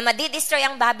na madidestroy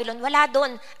ang Babylon, wala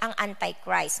dun ang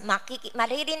Antichrist.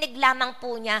 Maririnig lamang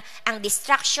po niya ang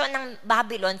destruction ng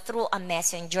Babylon through a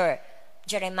messenger.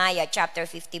 Jeremiah chapter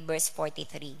 50 verse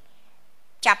 43.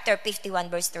 Chapter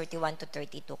 51 verse 31 to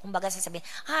 32. Kumbaga sasabihin,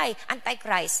 "Hi,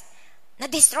 Antichrist,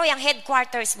 na-destroy ang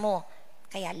headquarters mo."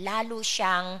 Kaya lalo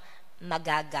siyang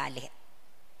magagalit.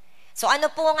 So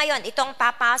ano po ngayon? Itong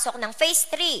papasok ng phase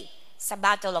 3 sa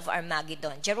Battle of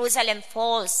Armageddon. Jerusalem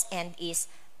falls and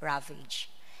is ravaged.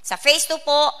 Sa phase 2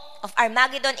 po of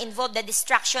Armageddon involved the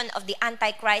destruction of the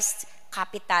Antichrist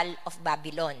capital of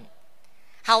Babylon.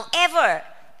 However,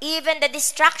 even the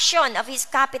destruction of his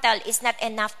capital is not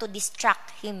enough to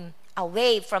distract him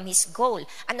away from his goal.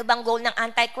 Ano bang goal ng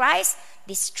Antichrist?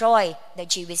 Destroy the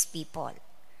Jewish people.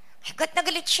 Hagat na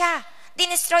galit siya.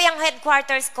 Dinestroy ang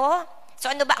headquarters ko. So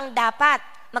ano ba ang dapat?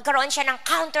 Magkaroon siya ng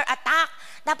counter-attack.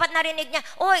 Dapat narinig niya,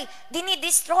 oy,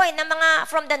 dinidestroy ng mga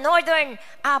from the northern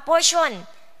portion,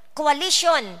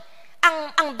 coalition,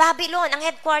 ang Babylon, ang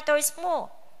headquarters mo.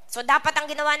 So dapat ang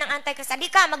ginawa ng Antichrist,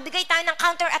 halika, magbigay tayo ng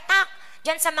counter-attack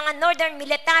dyan sa mga northern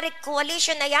military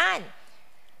coalition na yan,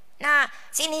 na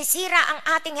sinisira ang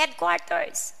ating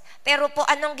headquarters. Pero po,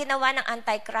 anong ginawa ng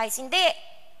Antichrist?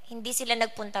 Hindi sila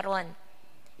nagpunta ron.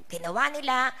 Ginawa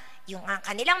nila, yung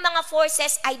kanilang mga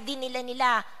forces ay dinila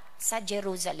nila sa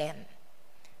Jerusalem.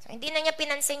 So, hindi na niya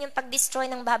pinansin yung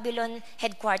pag-destroy ng Babylon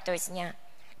headquarters niya.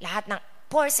 Lahat ng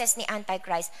forces ni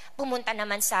Antichrist pumunta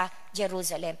naman sa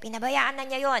Jerusalem. Pinabayaan na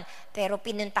niya yon, pero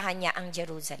pinuntahan niya ang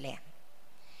Jerusalem.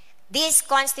 This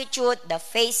constitute the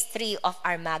phase 3 of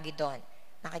Armageddon.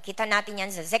 Makikita natin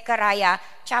yan sa Zechariah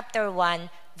chapter 1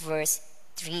 verse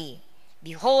 3.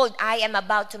 Behold, I am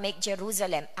about to make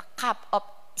Jerusalem a cup of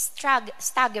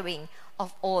staggering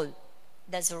of all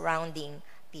the surrounding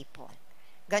people.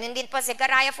 Ganun din po,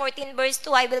 Zechariah 14 verse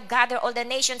 2, I will gather all the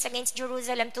nations against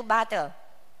Jerusalem to battle.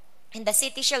 And the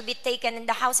city shall be taken, and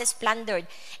the houses plundered,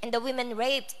 and the women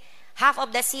raped. Half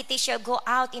of the city shall go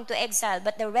out into exile,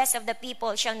 but the rest of the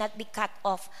people shall not be cut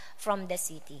off from the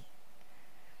city.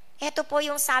 Ito po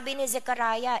yung sabi ni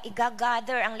Zechariah,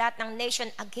 igagather ang lahat ng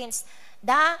nation against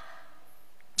the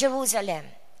Jerusalem,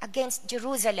 against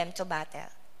Jerusalem to battle.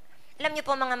 Alam niyo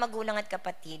po mga magulang at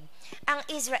kapatid, ang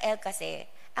Israel kasi,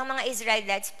 ang mga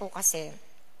Israelites po kasi,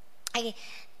 ay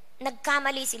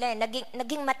nagkamali sila,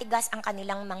 naging matigas ang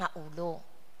kanilang mga ulo.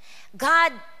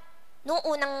 God,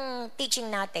 noong unang teaching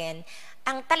natin,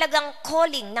 ang talagang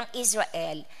calling ng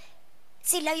Israel,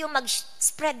 sila yung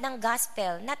mag-spread ng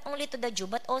gospel, not only to the Jew,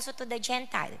 but also to the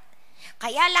Gentile.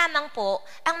 Kaya lamang po,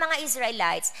 ang mga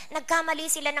Israelites, nagkamali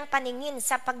sila ng paningin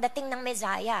sa pagdating ng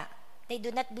Messiah. They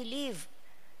do not believe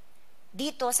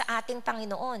dito sa ating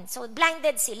Panginoon. So,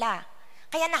 blinded sila.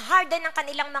 Kaya na-harden ang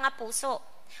kanilang mga puso.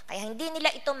 Kaya hindi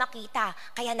nila ito makita.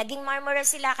 Kaya naging murmurer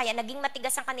sila, kaya naging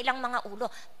matigas ang kanilang mga ulo.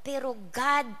 Pero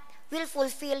God will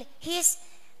fulfill His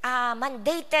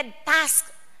mandated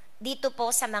task dito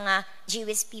po sa mga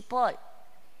Jewish people.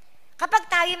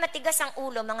 Kapag tayo matigas ang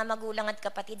ulo, mga magulang at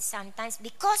kapatid, sometimes,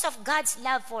 because of God's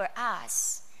love for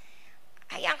us,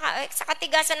 sa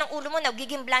katigasan ng ulo mo,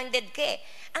 nagiging blinded ka eh.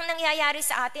 Ang nangyayari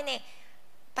sa atin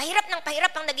pahirap ng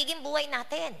pahirap ang nagiging buhay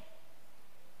natin.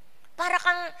 Para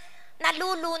kang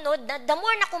nalulunod, na the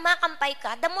more na kumakampay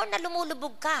ka, the more na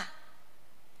lumulubog ka.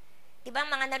 Diba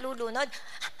mga nalulunod?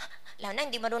 Lalo na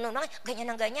hindi marunong na, ganyan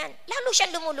ang ganyan. Lalo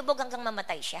siya lumulubog hanggang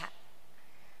mamatay siya.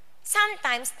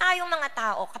 Sometimes, tayong mga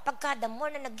tao, kapag ka the more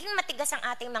na naging matigas ang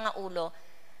ating mga ulo,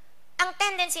 ang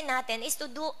tendency natin is to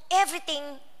do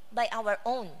everything by our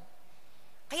own.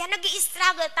 Kaya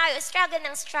nag-i-struggle tayo, struggle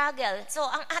ng struggle. So,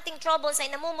 ang ating troubles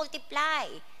ay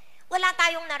namumultiply. Wala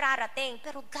tayong nararating,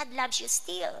 pero God loves you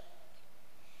still.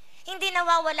 Hindi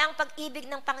nawawala ang pag-ibig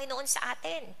ng Panginoon sa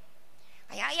atin.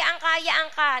 Kaya hayaan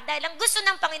ka. Dahil ang gusto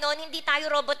ng Panginoon, hindi tayo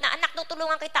robot na, anak,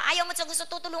 tutulungan kita. Ayaw mo sa gusto,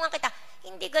 tutulungan kita.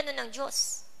 Hindi ganun ang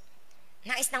Diyos.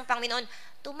 Nais ng Panginoon,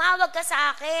 tumawag ka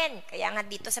sa akin. Kaya nga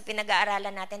dito sa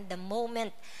pinag-aaralan natin, the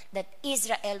moment that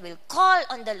Israel will call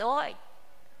on the Lord,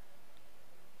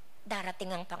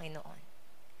 darating ang Panginoon.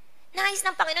 Nais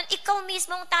ng Panginoon, ikaw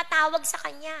mismo ang tatawag sa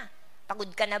Kanya.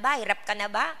 Pagod ka na ba? Hirap ka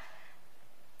na ba?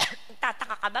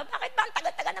 Tataka ka ba? Bakit ba ang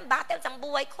taga-taga ng battles ang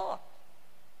buhay ko?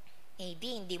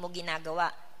 Maybe hindi mo ginagawa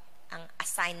ang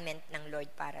assignment ng Lord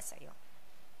para sa iyo.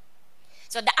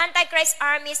 So the Antichrist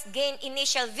armies gain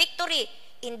initial victory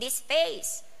in this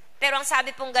phase. Pero ang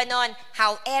sabi pong ganon,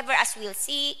 however, as we'll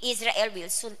see, Israel will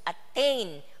soon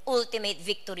attain ultimate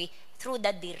victory through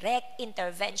the direct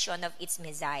intervention of its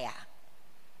Messiah.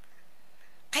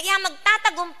 Kaya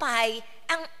magtatagumpay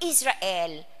ang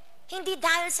Israel, hindi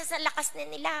dahil sa lakas na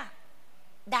nila,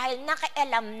 dahil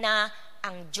nakialam na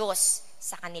ang Diyos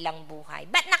sa kanilang buhay.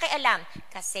 Ba't nakialam?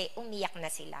 Kasi umiyak na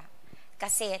sila.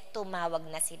 Kasi tumawag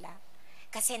na sila.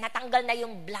 Kasi natanggal na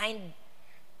yung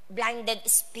blinded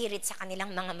spirit sa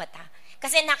kanilang mga mata.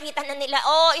 Kasi nakita na nila,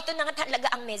 ito na nga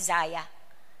talaga ang Messiah.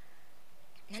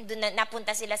 Nandun na,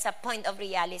 napunta sila sa point of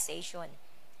realization.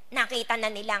 Nakita na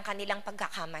nila ang kanilang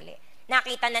pagkakamali.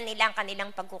 Nakita na nila ang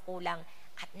kanilang pagkukulang.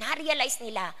 At na-realize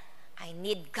nila, I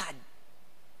need God.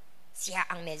 Siya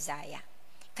ang Messiah.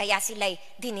 Kaya sila'y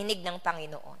dininig ng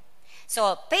Panginoon.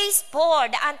 So, phase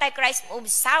 4, the Antichrist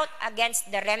moves south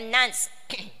against the remnants.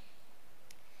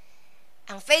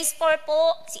 Ang phase 4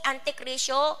 po, si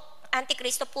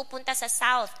Antikristo pupunta sa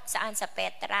south. Saan? Sa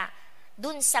Petra.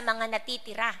 Dun sa mga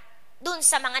natitira. Dun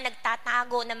sa mga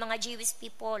nagtatago ng mga Jewish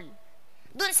people.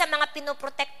 Dun sa mga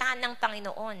pinoprotektahan ng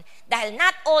Panginoon. Dahil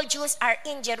not all Jews are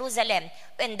in Jerusalem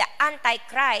when the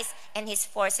Antichrist and his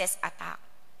forces attack.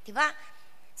 Diba?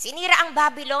 Sinira ang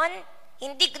Babylon,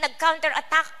 hindi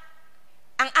nag-counter-attack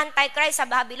ang Antichrist sa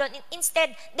Babylon.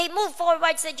 Instead, they move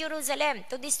forward sa Jerusalem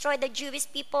to destroy the Jewish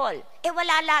people.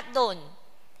 Wala lahat doon.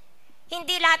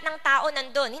 Hindi lahat ng tao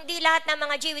nandun. Hindi lahat ng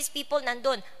mga Jewish people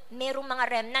nandun. Merong mga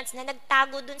remnants na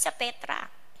nagtago doon sa Petra.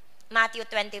 Matthew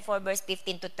 24 verse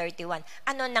 15 to 31.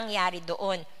 Ano nangyari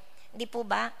doon? Hindi po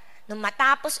ba? Nung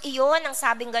matapos iyon, ang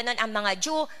sabing ganon, ang mga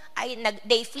Jew,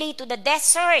 they flee to the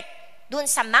desert. Doon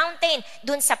sa mountain,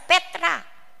 doon sa Petra.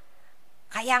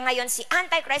 Kaya ngayon si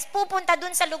Antichrist pupunta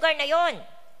doon sa lugar na yon.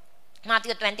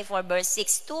 Matthew 24 verse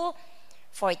 6 to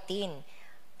 14.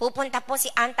 Pupunta po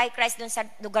si Antichrist doon sa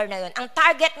lugar na yon. Ang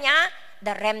target niya,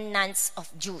 the remnants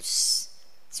of Jews.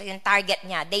 So yung target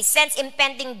niya. They sense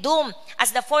impending doom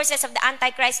as the forces of the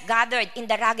Antichrist gathered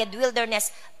in the rugged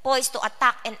wilderness poised to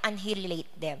attack and annihilate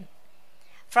them.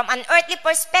 From an earthly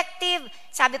perspective,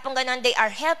 sabi pong ganon, they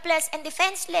are helpless and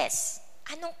defenseless.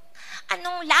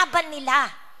 Anong laban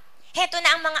nila? Heto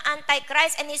na ang mga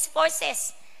Antichrist and his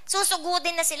forces.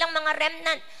 Susugudin na silang mga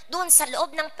remnant doon sa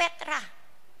loob ng Petra.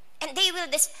 And they will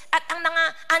at ang mga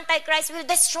Antichrist will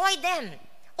destroy them.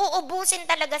 Uubusin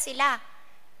talaga sila.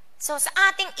 So sa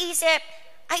ating isip,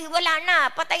 ay wala na,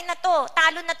 patay na to,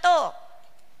 talo na to.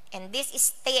 And this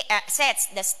is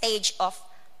sets the stage of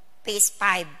phase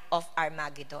 5 of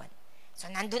Armageddon. So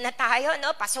nandun na tayo,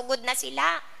 no? Pasugod na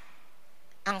sila.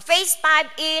 Ang phase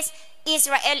 5 is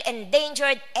Israel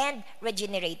endangered and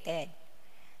regenerated.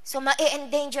 So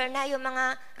ma-endanger na yung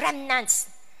mga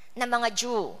remnants na mga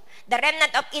Jew. The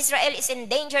remnant of Israel is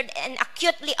endangered and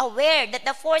acutely aware that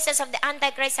the forces of the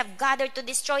Antichrist have gathered to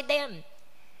destroy them.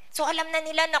 So alam na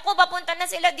nila, naku, papunta na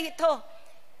sila dito.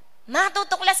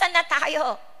 Matutuklasan na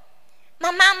tayo.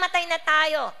 Mamamatay na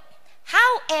tayo.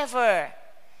 However,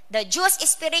 the Jews'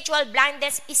 spiritual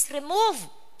blindness is removed.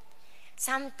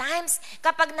 Sometimes,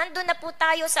 kapag nandun na po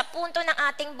tayo sa punto ng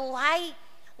ating buhay,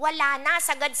 wala na,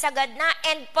 sagad-sagad na,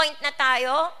 endpoint na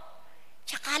tayo,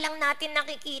 tsaka lang natin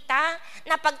nakikita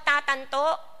na pagtatanto,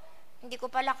 hindi ko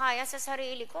pala kaya sa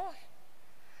sarili ko.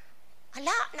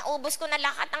 Hala, naubos ko na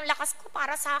lahat ang lakas ko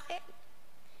para sa akin.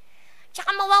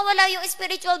 Tsaka mawawala yung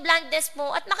spiritual blindness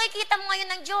mo at makikita mo ngayon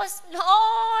ng Diyos,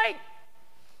 Lord,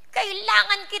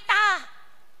 kailangan kita.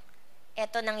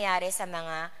 Ito nangyari sa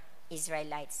mga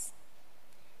Israelites.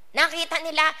 Nakita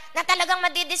nila na talagang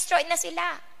madidestroy na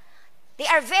sila. They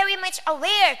are very much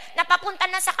aware na papunta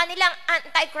na sa kanilang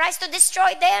Antichrist to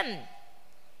destroy them.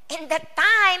 In that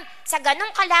time, sa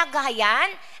ganong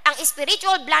kalagayan, ang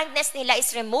spiritual blindness nila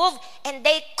is removed and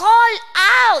they call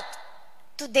out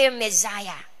to their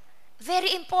Messiah.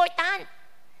 Very important.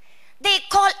 They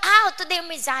call out to their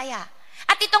Messiah.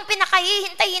 At itong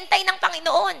pinakahihintay-hintay ng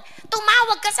Panginoon,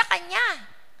 tumawag ka sa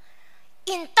Kanya.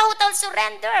 In total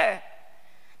surrender.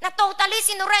 Na totally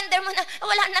sinurrender mo na,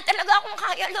 wala na talaga akong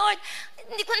kaya, Lord.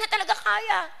 Hindi ko na talaga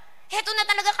kaya. Heto na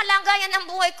talaga kalagayan ng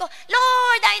buhay ko.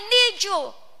 Lord, I need you.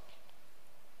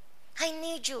 I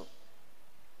need you.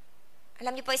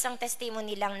 Alam niyo po isang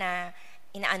testimony lang na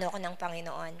inaano ko ng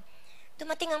Panginoon.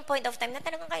 Dumating ang point of time na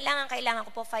talagang kailangan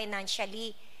ko po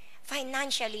financially.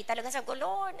 Financially, talagang sabi ko,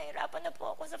 Lord, nahirapan na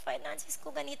po ako sa finances ko,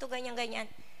 ganito, ganyan, ganyan.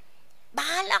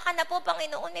 Bahala ka na po,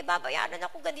 Panginoon, may babayaran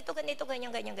ako, ganito, ganito,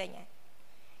 ganyan, ganyan, ganyan.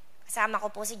 Kasama ko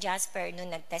po si Jasper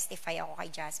noon nag-testify ako kay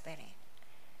Jasper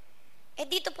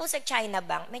dito po sa China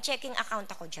Bank, may checking account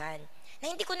ako dyan.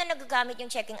 Na hindi ko na nagagamit yung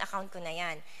checking account ko na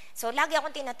yan. So, lagi akong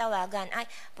tinatawagan, ay,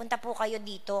 punta po kayo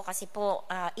dito kasi po,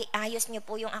 iayos nyo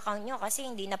po yung account nyo kasi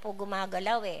hindi na po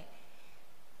gumagalaw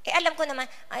alam ko naman,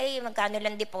 ay, magkano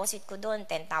lang deposit ko doon?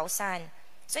 10,000.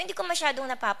 So, hindi ko masyadong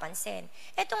napapansin.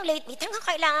 Etong lately, talagang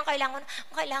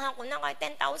kailangan ko na kahit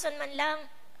 10,000 man lang.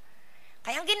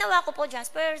 Kaya ang ginawa ko po,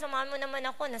 Jasper, samahan mo naman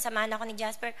ako. Nasamahan ako ni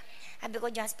Jasper. Sabi ko,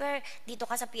 Jasper, dito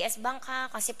ka sa PS Bank ha.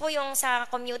 Kasi po yung sa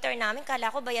commuter namin, kala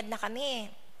ko bayad na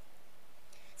kami.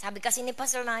 Sabi kasi ni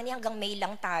Pastor Manny, hanggang May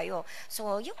lang tayo.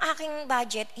 So, yung aking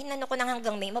budget, hinano ko ng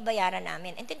hanggang May, mabayaran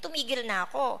namin. And then tumigil na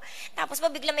ako. Tapos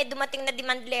bigla may dumating na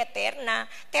demand letter na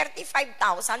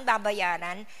 35,000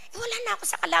 babayaran. Wala na ako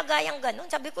sa kalagayang ganun.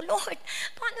 Sabi ko, Lord,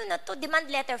 paano na to? Demand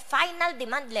letter, final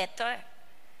demand letter.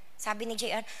 Sabi ni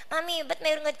JR, Mami, ba't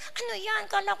mayroon nga? Ano yan?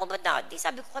 Kala ko ba dati?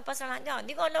 Sabi ko kay Pastor Manny,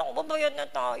 Daddy, kala ko babayad na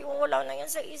tayo. Wala na yan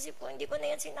sa isip ko. Hindi ko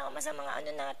na yan sinama sa mga ano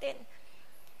natin.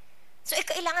 So,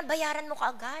 kailangan bayaran mo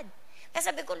kaagad. Kaya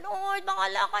sabi ko, Lord,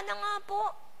 bakala ka na nga po.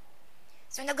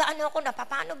 So, nag-ano ako na,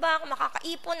 paano ba ako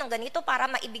makakaipon ng ganito para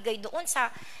maibigay doon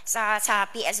sa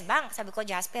PS Bank? Sabi ko,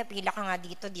 Jasper, pila ka nga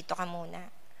dito ka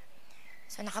muna.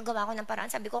 So, nakagawa ko ng paraan.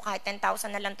 Sabi ko, kahit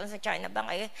 10,000 na lang to sa China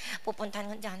Bank,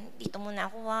 pupuntahan ko dyan. Dito muna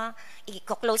ako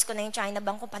i-close ko na yung China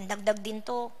Bank ko, pandagdag din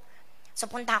to. So,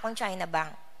 punta akong China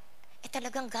Bank.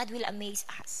 Talagang God will amaze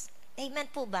us. Amen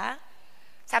po ba?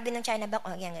 Sabi ng China Bank,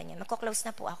 ganyan. Magko-close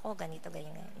na po ako, ganito,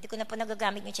 ganyan. Hindi ko na po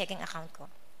nagagamit yung checking account ko.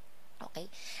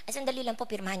 Okay? Sandali lang po,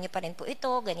 pirmahan niyo pa rin po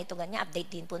ito, ganito, ganyan, update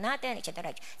din po natin,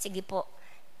 etc. Sige po.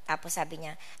 Tapos sabi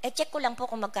niya, check ko lang po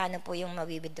kung magkano po yung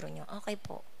mawi-withdraw niyo. Okay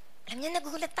po. Alam niya,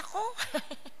 nagulat ako.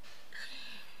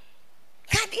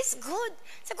 God is good.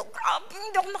 Sabi ko, grabe,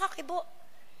 hindi ako makakibo.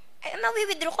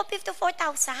 Mawi-withdraw ko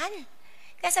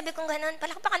 54,000. Kaya sabi ko ganun,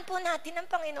 palakpakan po natin ang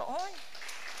Panginoon.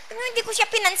 Hindi ko siya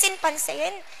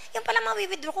pinansin-pansin. Yung pala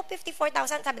mawi-withdraw ko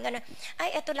 54,000. Sabi ganun,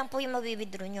 eto lang po yung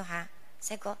mawi-withdraw nyo ha.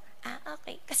 Sabi ko,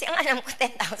 okay. Kasi ang alam ko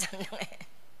 10,000 lang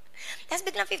Tapos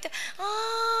biglang 50,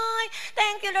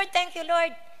 thank you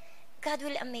Lord. God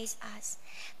will amaze us.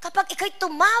 Kapag ikaw'y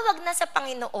tumawag na sa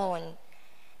Panginoon,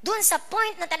 doon sa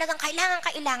point na talagang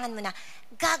kailangan mo na,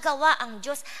 gagawa ang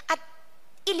Diyos at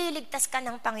ililigtas ka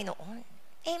ng Panginoon.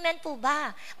 Amen po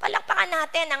ba? Palakpakan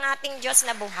natin ang ating Diyos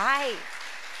na buhay.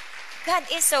 God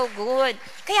is so good.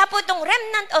 Kaya po itong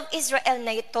remnant of Israel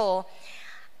na ito,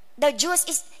 the Jews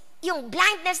is, yung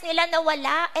blindness nila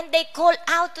nawala and they call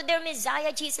out to their Messiah,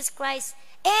 Jesus Christ.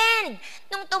 And,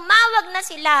 nung tumawag na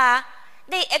sila,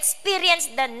 they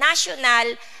experienced the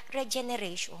national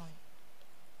regeneration.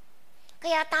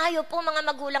 Kaya tayo po mga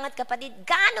magulang at kapatid,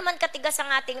 gaano man katigas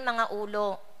ang ating mga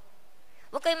ulo.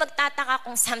 Huwag kayong magtataka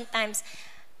kung sometimes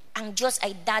ang Diyos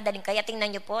ay dadaling. Kaya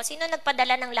tingnan niyo po, sino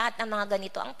nagpadala ng lahat ng mga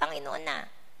ganito? Ang Panginoon na.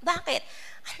 Bakit?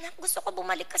 Anak, gusto ko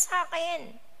bumalik ka sa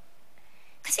akin.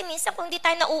 Kasi minsan kung hindi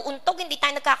tayo nauuntog, hindi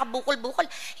tayo nagkakabukol-bukol,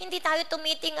 hindi tayo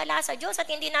tumitingala sa Diyos at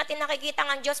hindi natin nakikita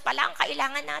ang Diyos pala ang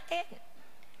kailangan natin.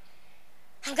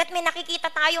 Hanggat may nakikita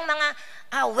tayong mga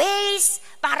ways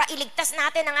para iligtas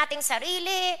natin ang ating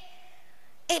sarili,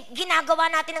 ginagawa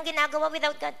natin ang ginagawa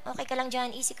without God. Okay ka lang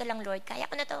dyan, easy ka lang Lord, kaya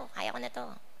ko na to.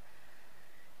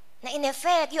 Na in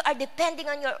effect, you are depending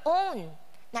on your own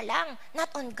na lang, not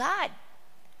on God.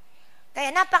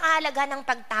 Kaya napakahalaga ng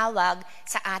pagtawag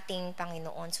sa ating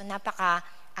Panginoon. So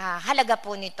napakahalaga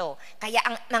po nito. Kaya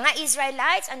ang mga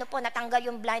Israelites, natanggal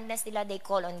yung blindness nila, they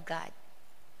call on God.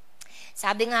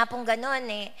 Sabi nga pong ganun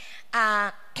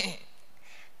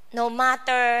no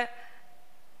matter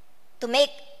To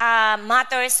make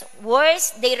matters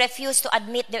worse, they refused to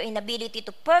admit their inability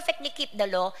to perfectly keep the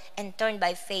law and turn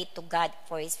by faith to God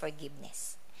for His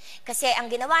forgiveness. Kasi ang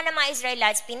ginawa ng mga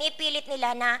Israelites, pinipilit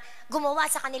nila na gumawa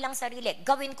sa kanilang sarili.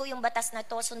 Gawin ko yung batas na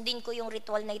to, sundin ko yung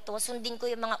ritual na ito, sundin ko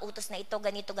yung mga utos na ito,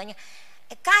 ganito, ganyan.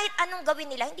 Kahit anong gawin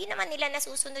nila, hindi naman nila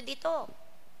nasusunod ito.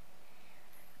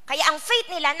 Kaya ang faith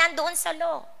nila nandoon sa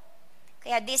law.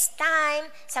 Kaya this time,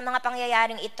 sa mga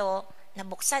pangyayaring ito,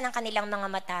 nabuksan ang kanilang mga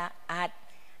mata at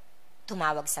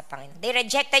tumawag sa Panginoon. They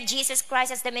rejected Jesus Christ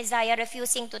as the Messiah,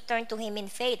 refusing to turn to Him in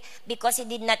faith because He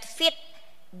did not fit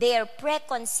their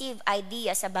preconceived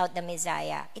ideas about the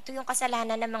Messiah. Ito yung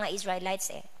kasalanan ng mga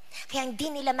Israelites Kaya hindi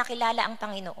nila makilala ang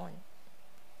Panginoon.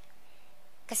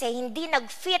 Kasi hindi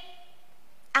nag-fit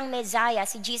ang Messiah,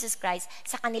 si Jesus Christ,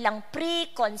 sa kanilang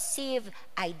preconceived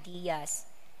ideas.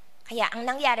 Kaya ang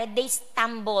nangyari, they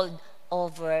stumbled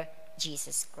over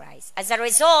Jesus Christ. As a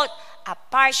result, a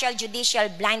partial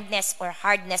judicial blindness or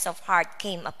hardness of heart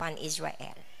came upon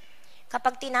Israel.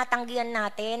 Kapag tinatanggihan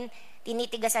natin,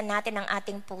 tinitigasan natin ang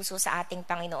ating puso sa ating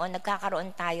Panginoon,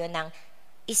 nagkakaroon tayo ng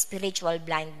spiritual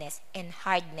blindness and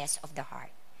hardness of the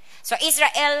heart. So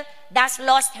Israel thus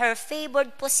lost her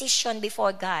favored position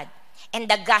before God, and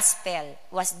the gospel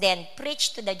was then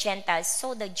preached to the Gentiles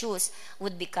so the Jews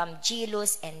would become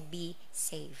jealous and be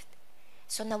saved.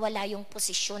 So nawala yung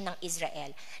posisyon ng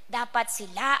Israel. Dapat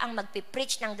sila ang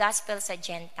magpipreach ng gospel sa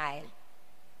Gentile.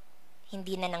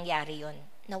 Hindi na nangyari yun.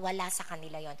 Nawala sa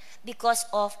kanila yon because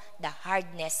of the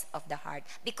hardness of the heart,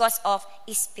 because of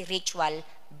spiritual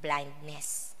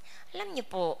blindness. Alam niyo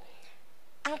po,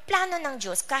 ang plano ng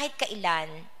Diyos kahit kailan,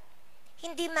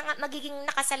 hindi magiging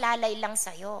nakasalalay lang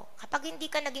sa'yo. Kapag hindi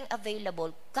ka naging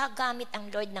available, gagamit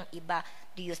ang Lord ng iba.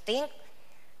 Do you think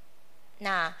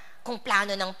na kung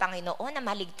plano ng Panginoon na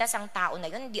maligtas ang tao na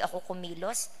yon, hindi ako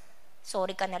kumilos?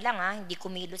 Sorry ka na lang hindi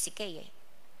kumilos si Kay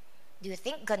Do you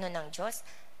think ganun ang Diyos?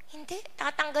 Hindi,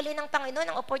 tatanggalin ng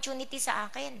Panginoon ang opportunity sa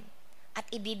akin at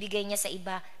ibibigay niya sa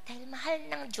iba dahil mahal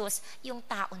ng Diyos yung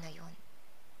tao na yon.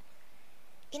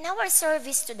 In our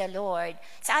service to the Lord,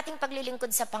 sa ating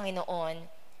paglilingkod sa Panginoon,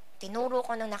 tinuro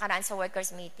ko nung nakaraan sa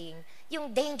workers meeting,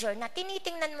 yung danger na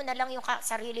tinitingnan mo na lang yung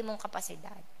sarili mong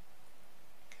kapasidad.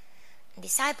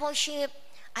 Discipleship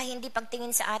ay hindi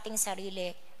pagtingin sa ating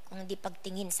sarili, kung hindi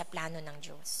pagtingin sa plano ng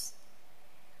Diyos.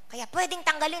 Kaya pwedeng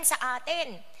tanggalin sa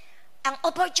atin ang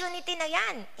opportunity na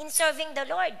yan in serving the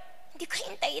Lord. Hindi ka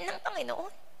hintayin ng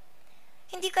Panginoon.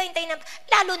 Hindi ka hintayin ng,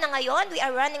 lalo na ngayon, we are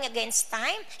running against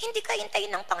time, hindi ka hintayin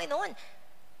ng Panginoon.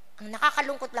 Ang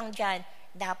nakakalungkot lang dyan,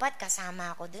 dapat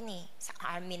kasama ako dun sa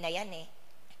army na yan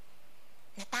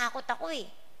Natakot ako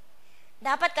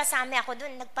Dapat kasama ako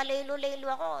dun, nagpalaylo-laylo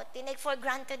ako, tinake for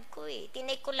granted ko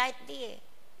tinake ko lightly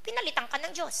Pinalitan ka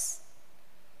ng Diyos.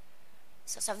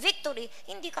 So sa victory,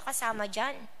 hindi ka kasama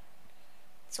dyan.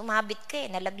 Sumabit ka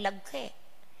nalaglag ka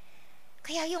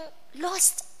Kaya yung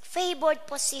lost, favored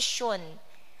position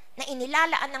na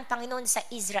inilalaan ng Panginoon sa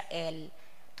Israel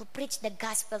to preach the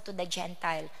gospel to the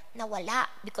Gentile, nawala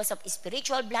because of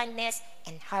spiritual blindness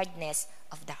and hardness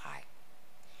of the heart.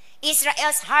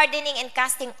 Israel's hardening and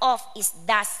casting off is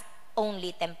thus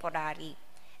only temporary.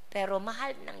 Pero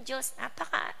mahal ng Diyos,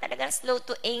 talagang slow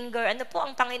to anger. Ano po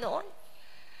ang Panginoon?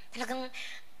 Talagang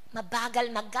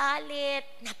mabagal magalit,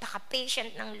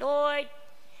 napaka-patient ng Lord.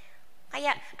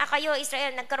 Kaya, kayo,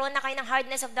 Israel, nagkaroon na kayo ng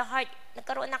hardness of the heart,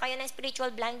 nagkaroon na kayo ng spiritual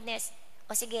blindness.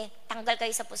 O sige, tanggal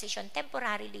kayo sa position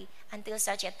temporarily until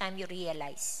such a time you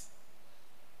realize.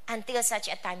 Until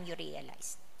such a time you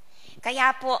realize.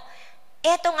 Kaya po,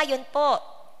 eto ngayon po,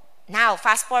 now,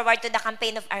 fast forward to the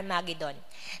campaign of Armageddon.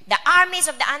 The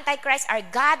armies of the Antichrist are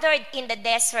gathered in the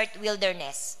desert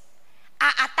wilderness.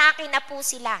 Aatake na po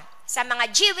sila sa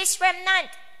mga Jewish remnant.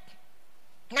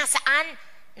 Nasaan?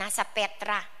 Nasa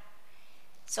Petra.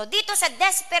 So dito sa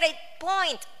desperate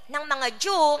point ng mga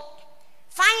Jew,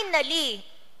 finally,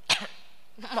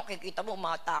 makikita mo,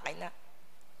 umatake na.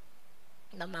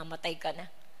 Namamatay ka na.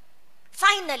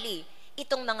 Finally,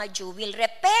 itong mga Jew will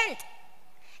repent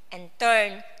and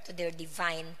turn to their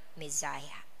divine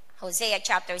Messiah. Hosea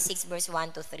chapter 6 verse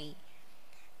 1 to 3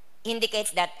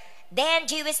 indicates that then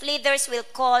Jewish leaders will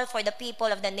call for the people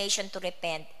of the nation to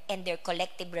repent, and their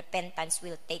collective repentance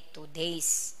will take 2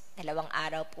 days. 2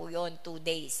 araw po yun, 2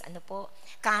 days. Ano po?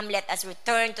 Come, let us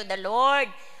return to the Lord,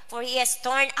 for He has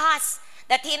torn us,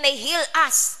 that He may heal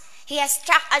us. He has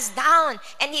struck us down,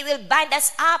 and He will bind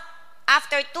us up.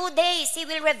 After 2 days, He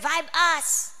will revive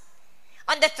us.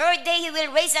 On the 3rd day, He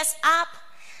will raise us up,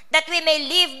 that we may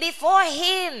live before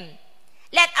Him.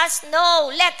 Let us know,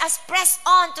 let us press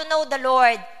on to know the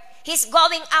Lord. His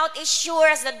going out is sure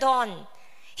as the dawn.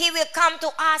 He will come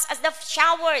to us as the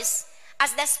showers,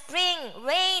 as the spring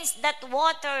rains that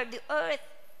water the earth.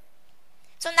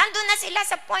 So nandun na sila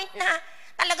sa point na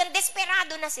talagang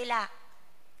desperado na sila.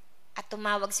 At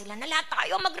tumawag sila na lahat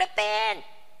tayo mag-repent.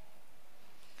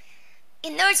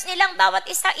 In-urge nilang bawat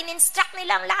isa, in-instruct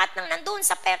nilang lahat ng nandun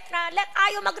sa Petra, lahat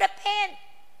tayo mag-repent.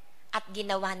 At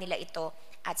ginawa nila ito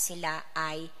at sila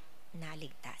ay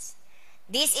naligtas.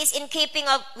 This is in keeping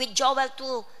with Joel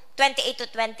 2:28 to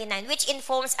 29, which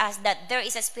informs us that there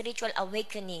is a spiritual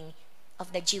awakening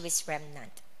of the Jewish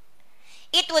remnant.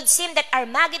 It would seem that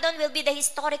Armageddon will be the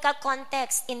historical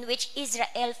context in which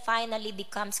Israel finally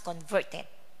becomes converted.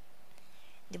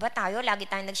 Di ba tayo, lagi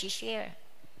tayong nag-share.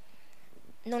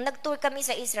 Nung nag-tour kami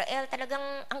sa Israel, talagang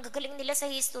ang gagaling nila sa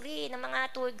history ng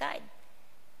mga tour guide.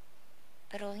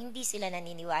 Pero hindi sila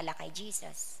naniniwala kay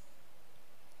Jesus.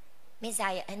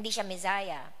 Messiah, hindi siya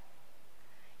Messiah.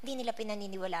 Hindi nila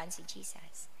pinaniniwalaan si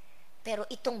Jesus. Pero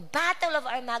itong Battle of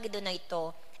Armageddon na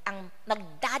ito, ang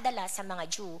magdadala sa mga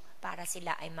Jew para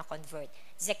sila ay ma-convert.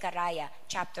 Zechariah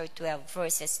chapter 12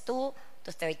 verses 2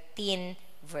 to 13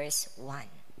 verse 1.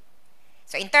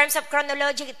 So in terms of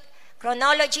chronology,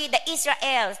 the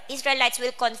Israelites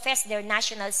will confess their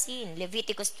national sin,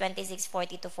 Leviticus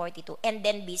 26:40 to 42, and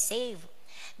then be saved,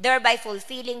 thereby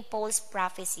fulfilling Paul's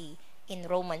prophecy in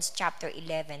Romans chapter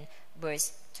 11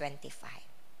 verse 25.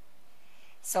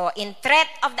 So, in threat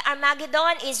of the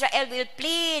Armageddon, Israel will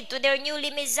plead to their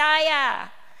newly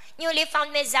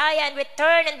found Messiah, and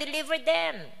return and deliver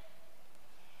them.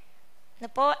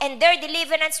 And their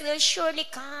deliverance will surely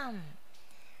come.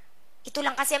 Ito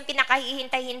lang kasi ang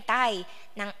pinakahihintay-hintay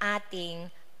ng ating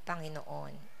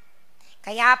Panginoon.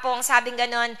 Kaya po ang sabing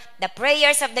ganon, the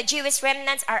prayers of the Jewish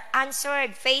remnants are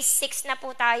answered. Phase 6 na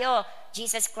po tayo.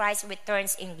 Jesus Christ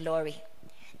returns in glory.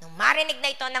 Nung marinig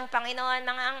na ito ng Panginoon,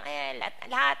 mga anghel, at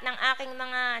lahat ng aking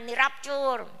mga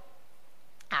ni-rapture,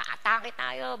 aatake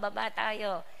tayo, baba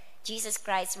tayo. Jesus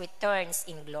Christ returns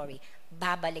in glory.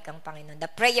 Babalik ang Panginoon. The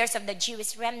prayers of the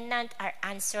Jewish remnant are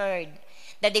answered.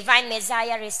 The divine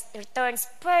Messiah returns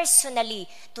personally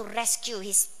to rescue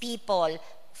His people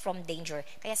from danger.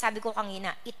 Kaya sabi ko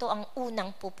kanina, ito ang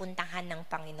unang pupuntahan ng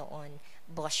Panginoon,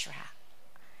 Bosra,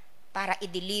 para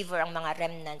i-deliver ang mga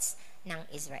remnants ng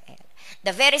Israel. The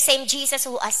very same Jesus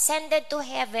who ascended to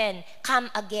heaven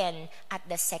come again at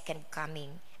the second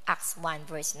coming. Acts 1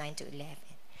 verse 9 to 11.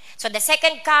 So the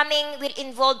second coming will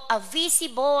involve a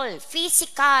visible,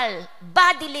 physical,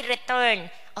 bodily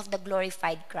return of the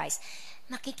glorified Christ.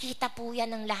 Makikita po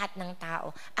yan ng lahat ng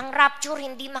tao. Ang rapture,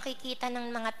 hindi makikita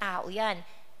ng mga tao yan.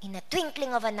 In a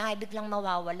twinkling of an eye, biglang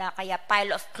mawawala. Kaya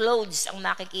pile of clothes ang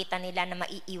makikita nila na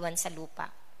maiiwan sa lupa.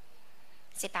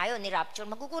 Kasi tayo, ni-rapture,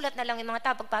 magugulat na lang yung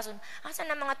mga tao. Pagpasok, asan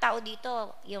na mga tao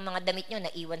dito? Yung mga damit nyo,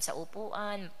 naiwan sa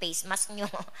upuan, face mask nyo,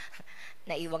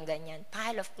 naiwan ganyan.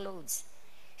 Pile of clothes.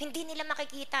 Hindi nila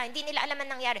makikita, hindi nila alam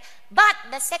ang nangyari. But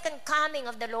the second coming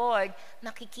of the Lord,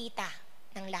 makikita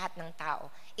ng lahat ng tao.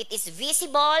 It is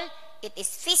visible, it is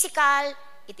physical,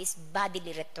 it is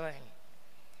bodily return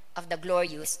of the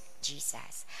glorious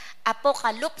Jesus.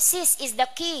 Apocalypsis is the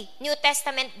key New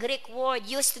Testament Greek word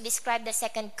used to describe the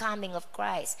second coming of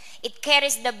Christ. It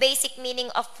carries the basic meaning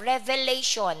of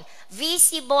revelation,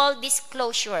 visible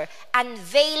disclosure,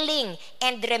 unveiling,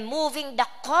 and removing the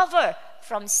cover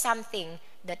from something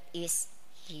that is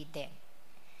hidden.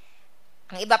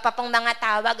 Ang iba pa pong mga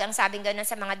tawag, ang sabing ganun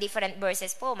sa mga different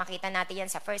verses po, makita natin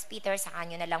yan sa 1 Peter, sa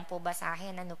kanyo na lang po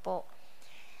basahin, ano po.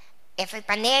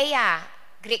 Epiphaneia,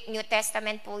 Greek New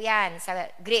Testament po yan,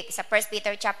 sa Greek, sa 1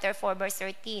 Peter chapter 4 verse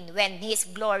 13, when His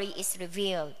glory is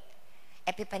revealed.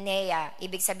 Epiphaneia,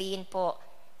 ibig sabihin po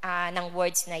ng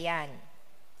words na yan,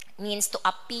 means to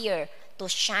appear, to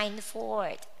shine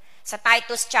forth. Sa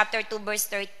Titus chapter 2 verse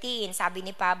 13, sabi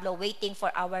ni Pablo, waiting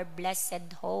for our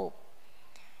blessed hope.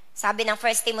 Sabi ng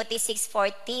 1 Timothy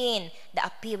 6:14, the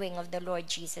appearing of the Lord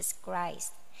Jesus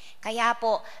Christ. Kaya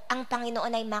po, ang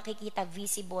Panginoon ay makikita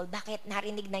visible. Bakit?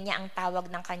 Narinig na niya ang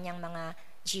tawag ng kanyang mga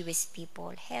Jewish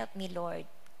people. Help me, Lord.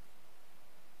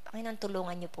 Panginoon,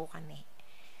 tulungan niyo po kami.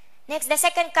 Next, the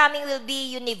second coming will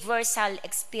be universal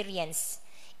experience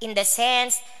in the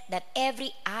sense that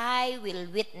every eye will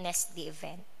witness the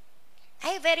event.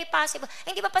 Ay, very possible.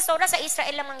 Hindi ba, Pastora, sa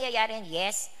Israel lang mangyayari yan?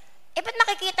 Yes. Ba't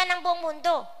makikita ng buong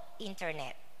mundo?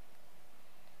 Internet.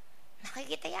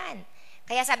 Nakikita yan.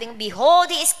 Kaya sabing, behold,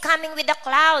 He is coming with the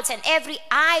clouds, and every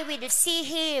eye will see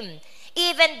Him,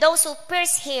 even those who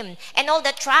pierce Him, and all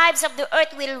the tribes of the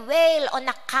earth will wail on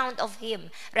account of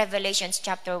Him. Revelations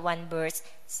chapter 1 verse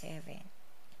 7.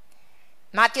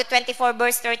 Matthew 24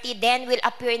 verse 30, then will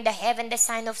appear in the heaven the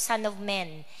sign of Son of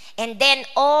Man. And then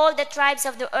all the tribes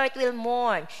of the earth will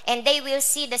mourn, and they will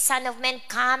see the Son of Man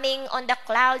coming on the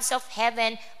clouds of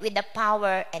heaven with the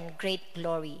power and great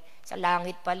glory. Sa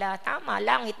langit pala, tama,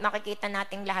 langit, makikita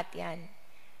natin lahat yan.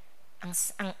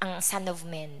 Ang Son of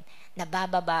Man,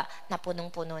 nabababa na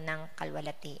punong-puno ng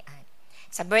kalwalatian.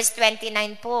 Sa verse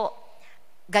 29 po,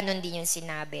 ganun din yung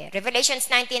sinabi. Revelations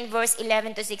 19 verse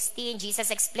 11 to 16, Jesus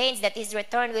explains that His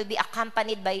return will be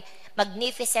accompanied by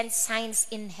magnificent signs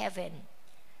in heaven.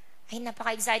 Ay,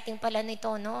 napaka-exciting pala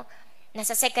nito, no?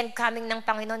 Nasa second coming ng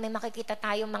Panginoon, may makikita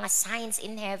tayong mga signs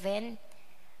in heaven.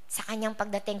 Sa kanyang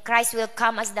pagdating, Christ will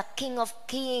come as the King of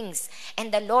Kings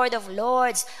and the Lord of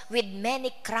Lords with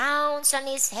many crowns on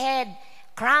His head,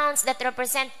 crowns that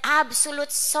represent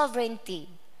absolute sovereignty.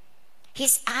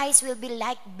 His eyes will be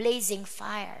like blazing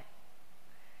fire.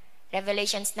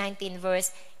 Revelations 19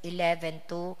 verse 11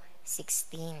 to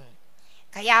 16.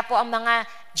 Kaya po ang mga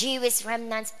Jewish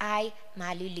remnants ay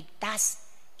maliligtas.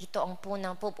 Ito ang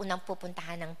punang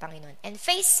pupuntahan ng Panginoon. And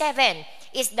phase 7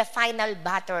 is the final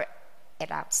battle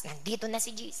erupts. Nandito na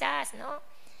si Jesus, no?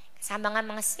 Kasama nga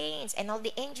mga saints and all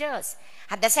the angels.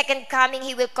 At the second coming,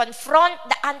 He will confront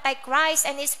the Antichrist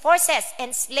and his forces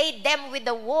and slay them with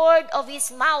the word of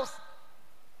His mouth.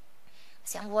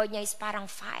 Kasi ang word niya is parang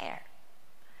fire.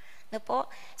 No po?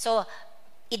 So,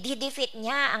 i-defeat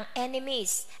niya ang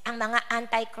enemies, ang mga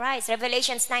antichrist.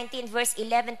 Revelations 19 verse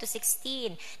 11 to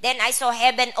 16. Then I saw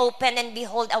heaven open, and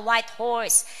behold a white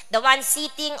horse. The one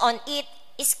sitting on it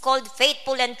is called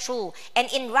Faithful and True, and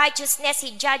in righteousness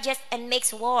He judges and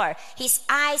makes war. His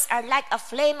eyes are like a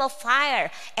flame of fire,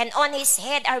 and on His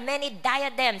head are many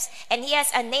diadems, and He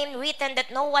has a name written that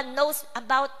no one knows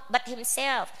about but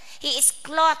Himself. He is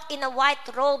clothed in a white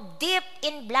robe dipped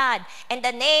in blood, and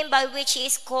the name by which He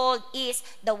is called is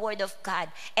the Word of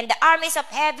God. And the armies of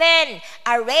heaven,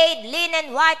 arrayed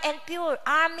linen white and pure.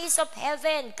 Armies of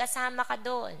heaven, kasama ka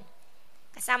doon.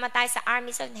 Kasama tayo sa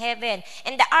armies of heaven.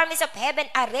 And the armies of heaven,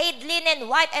 arrayed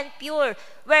linen white and pure,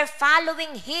 were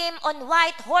following Him on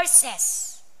white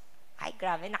horses. Ay,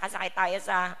 grabe, nakasakay tayo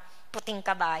sa puting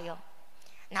kabayo.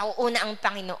 Nauuna ang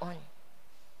Panginoon.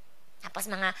 Tapos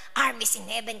mga armies in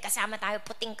heaven, kasama tayo,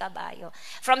 puting kabayo.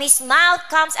 From His mouth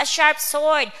comes a sharp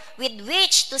sword with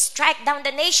which to strike down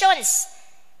the nations.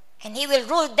 And He will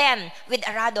rule them with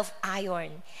a rod of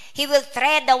iron. He will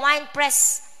tread the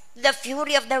winepress, the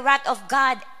fury of the wrath of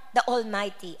God, the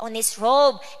Almighty. On His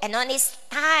robe and on His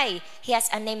thigh, He has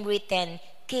a name written,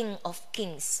 King of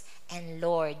Kings and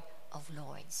Lord of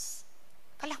Lords.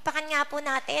 Palakpakan nga po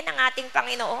natin ang ating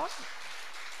Panginoon.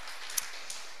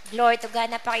 Glory to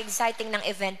God, napaka-exciting ng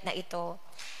event na ito.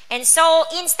 And so,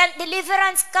 instant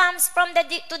deliverance comes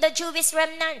to the Jewish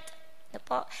remnant.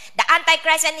 The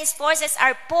Antichrist and his forces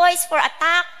are poised for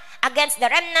attack against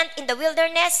the remnant in the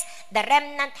wilderness. The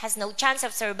remnant has no chance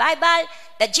of survival.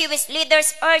 The Jewish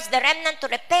leaders urge the remnant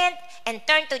to repent and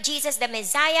turn to Jesus the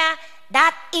Messiah.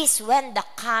 That is when the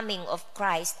coming of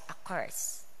Christ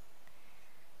occurs.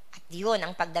 At yun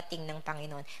ang pagdating ng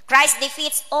Panginoon. Christ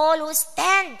defeats all who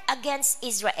stand against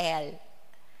Israel.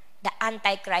 The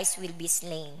Antichrist will be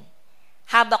slain.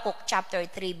 Habakkuk chapter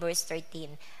 3 verse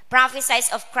 13 prophesies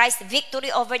of Christ's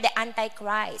victory over the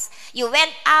Antichrist. You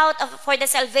went out for the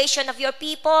salvation of your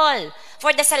people,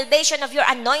 for the salvation of your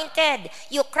anointed.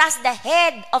 You crushed the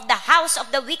head of the house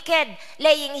of the wicked,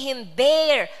 laying him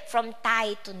bare from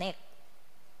thigh to neck.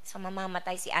 So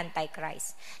mamamatay si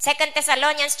Antichrist. 2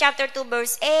 Thessalonians chapter 2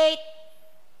 verse 8,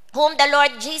 whom the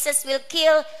Lord Jesus will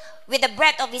kill with the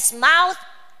breath of His mouth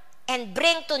and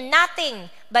bring to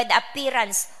nothing by the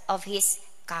appearance of His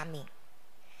coming.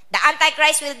 The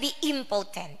Antichrist will be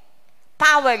impotent,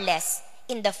 powerless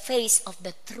in the face of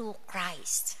the true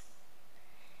Christ.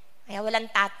 Kaya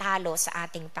walang tatalo sa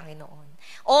ating Panginoon.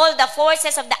 All the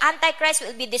forces of the Antichrist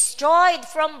will be destroyed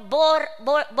from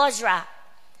Bozrah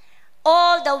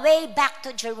all the way back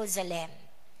to Jerusalem.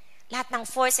 Lahat ng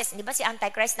forces, di ba si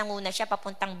Antichrist nanguna siya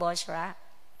papuntang Bozrah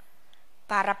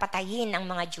para patayin ang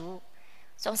mga Jew.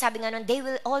 So ang sabi nga nun, they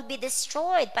will all be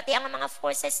destroyed, pati ang mga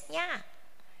forces niya.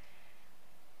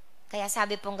 Kaya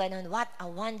sabi pong ganun, what a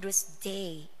wondrous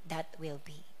day that will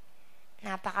be.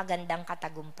 Napakagandang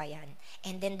katagumpayan.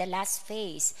 And then the last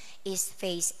phase is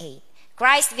phase 8.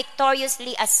 Christ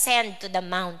victoriously ascend to the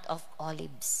Mount of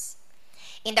Olives.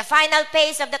 In the final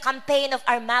phase of the campaign of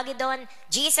Armageddon,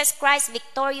 Jesus Christ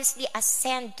victoriously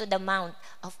ascend to the Mount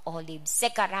of Olives.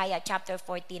 Zechariah chapter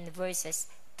 14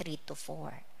 verses 3 to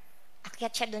 4.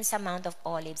 Akyat siya dun sa Mount of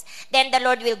Olives. Then the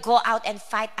Lord will go out and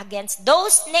fight against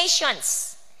those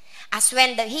nations, as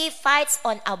when He fights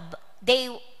on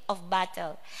of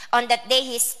battle. On that day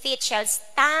his feet shall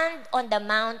stand on the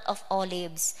Mount of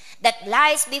Olives that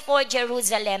lies before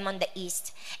Jerusalem on the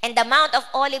east. And the Mount of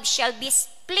Olives shall be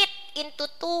split into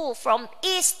two from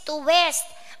east to west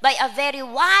by a very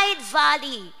wide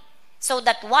valley, so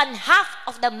that one half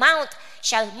of the mount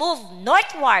shall move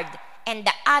northward and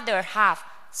the other half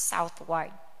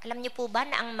southward. Alam niyo po ba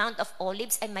na ang Mount of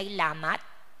Olives ay may lamat?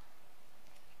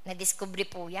 Nadiskubre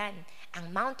po yan.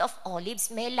 Ang Mount of Olives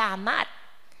may lamat.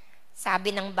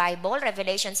 Sabi ng Bible,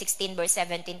 Revelation 16 verse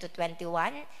 17 to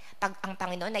 21, pag ang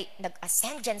Panginoon ay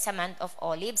nag-ascend dyan sa Mount of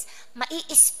Olives,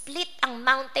 mai-split ang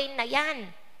mountain na yan,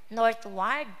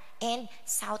 northward and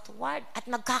southward, at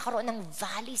magkakaroon ng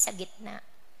valley sa gitna.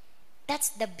 That's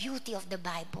the beauty of the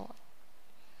Bible.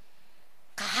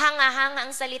 Kahanga-hanga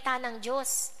ang salita ng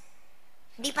Diyos.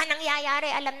 Hindi pa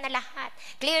nangyayari, alam na lahat.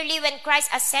 Clearly, when Christ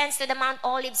ascends to the Mount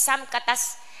Olives, some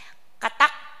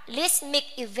cataclysmic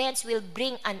events will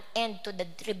bring an end to the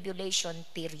tribulation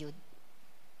period.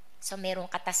 So, merong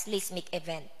cataclysmic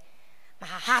event.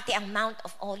 Mahahati ang Mount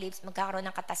of Olives, magkakaroon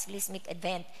ng cataclysmic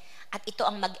event. At ito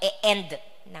ang mag-e-end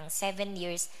ng 7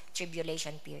 years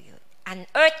tribulation period. An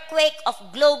earthquake of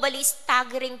globally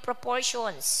staggering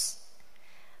proportions.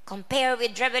 Compare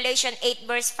with Revelation 8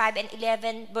 verse 5 and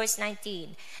 11 verse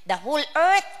 19. The whole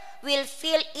earth will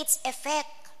feel its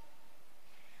effect.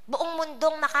 Buong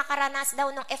mundong makakaranas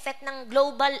daw ng effect ng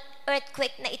global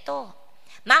earthquake na ito.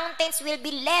 Mountains will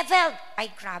be leveled.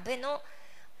 Ay, grabe, no?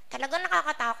 Talagang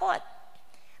nakakatakot.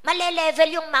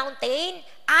 Male-level yung mountain.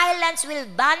 Islands will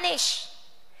vanish.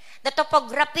 The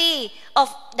topography of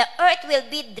the earth will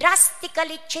be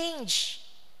drastically changed.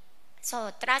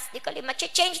 So, drastically,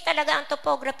 change talaga ang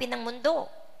topography ng mundo.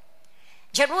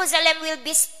 Jerusalem will be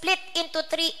split into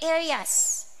 3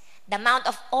 areas. The Mount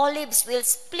of Olives will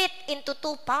split into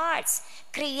 2 parts,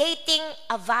 creating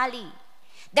a valley.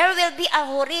 There will be a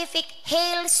horrific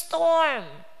hailstorm,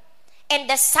 and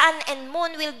the sun and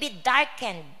moon will be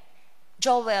darkened.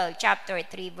 Joel chapter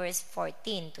 3 verse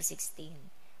 14 to 16.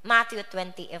 Matthew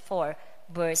 24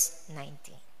 verse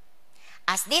 19.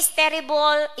 As these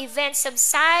terrible events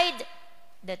subside,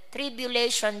 the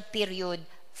tribulation period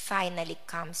finally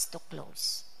comes to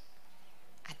close.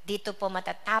 At dito po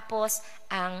matatapos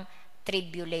ang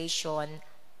tribulation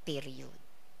period.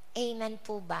 Amen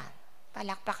po ba?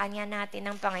 Palakpakan niya natin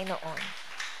ang Panginoon.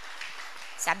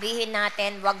 Sabihin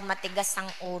natin, huwag matigas ang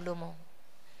ulo mo.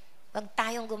 Huwag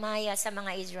tayong gumaya sa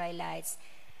mga Israelites.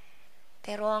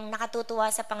 Pero ang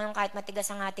nakatutuwa sa Panginoon, kahit matigas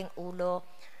ang ating ulo,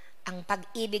 ang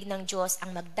pag-ibig ng Diyos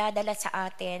ang magdadala sa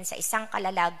atin sa isang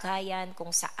kalalagayan kung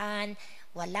saan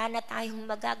wala na tayong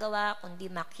magagawa kundi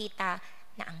makita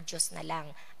na ang Diyos na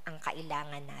lang ang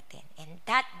kailangan natin. And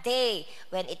that day,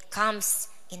 when it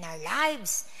comes in our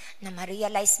lives, na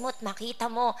ma-realize mo at makita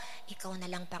mo, ikaw na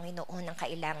lang, Panginoon, ang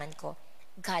kailangan ko,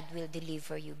 God will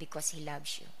deliver you because He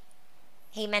loves you.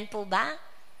 Amen po ba?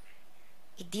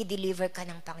 I-deliver ka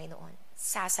ng Panginoon.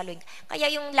 Sasaluin.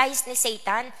 Kaya yung lies ni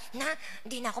Satan, na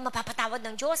hindi na ako mapapatawad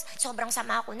ng Diyos, sobrang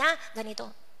sama ako na, ganito.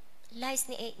 Lies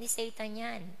ni Satan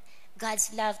yan.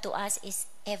 God's love to us is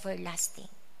everlasting.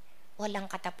 Walang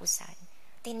katapusan.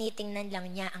 Tinitingnan lang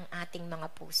niya ang ating mga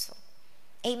puso.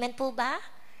 Amen po ba?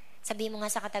 Sabi mo nga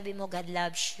sa katabi mo, God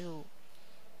loves you.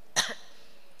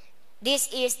 This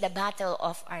is the battle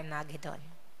of Armageddon.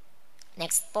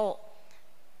 Next po,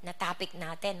 na topic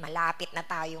natin, malapit na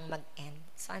tayong mag-end.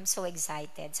 So I'm so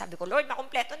excited. Sabi ko, Lord,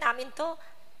 makumpleto namin to.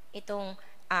 Itong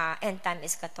end time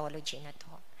eschatology na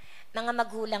to. Mga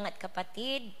magulang at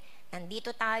kapatid, nandito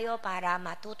tayo para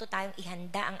matuto tayong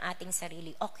ihanda ang ating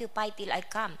sarili. Occupy till I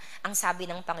come. Ang sabi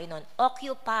ng Panginoon,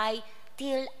 occupy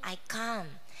till I come.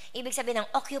 Ibig sabihin ng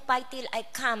occupy till I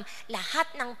come, lahat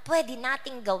ng pwede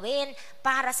nating gawin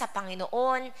para sa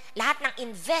Panginoon, lahat ng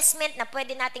investment na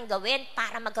pwede nating gawin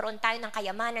para magkaroon tayo ng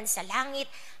kayamanan sa langit,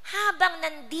 habang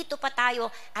nandito pa tayo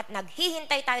at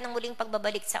naghihintay tayo ng muling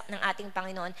pagbabalik ng ating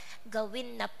Panginoon,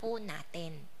 gawin na po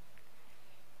natin.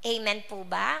 Amen po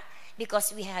ba?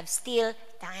 Because we have still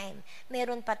time.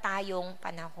 Meron pa tayong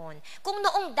panahon. Kung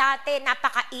noong dati,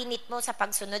 napakainit mo sa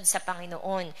pagsunod sa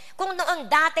Panginoon. Kung noong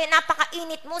dati,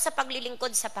 napakainit mo sa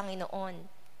paglilingkod sa Panginoon.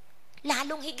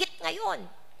 Lalong higit ngayon.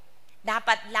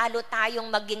 Dapat lalo tayong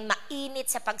maging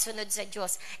mainit sa pagsunod sa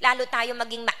Diyos. Lalo tayong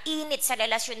maging mainit sa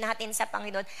relasyon natin sa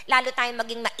Panginoon. Lalo tayong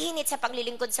maging mainit sa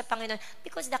paglilingkod sa Panginoon.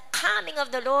 Because the coming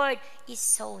of the Lord is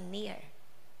so near.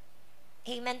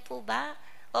 Amen po ba?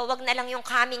 O wag na lang yung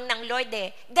coming ng Lord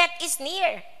eh. Death is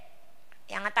near.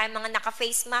 Kaya nga tayo mga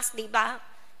naka-face mask, di ba?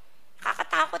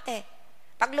 Kakatakot eh.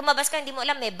 Pag lumabas ka, hindi mo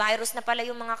alam, may virus na pala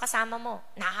yung mga kasama mo.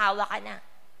 Nahawa ka na.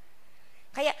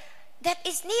 Kaya, death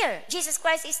is near. Jesus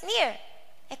Christ is near.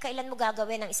 kailan mo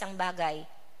gagawin ang isang bagay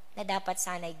na dapat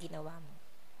sana'y ginawa mo?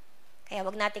 Kaya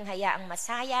wag nating hayaang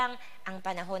masayang ang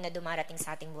panahon na dumarating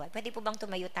sa ating buhay. Pwede po bang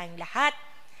tumayo tayong lahat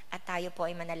at tayo po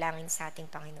ay manalangin sa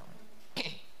ating Panginoon?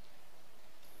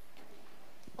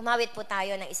 Umawit po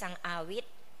tayo ng isang awit.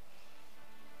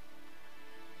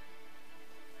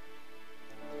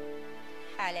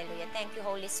 Hallelujah. Thank you,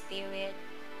 Holy Spirit,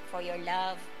 for your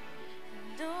love.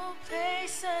 No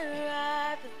place I'd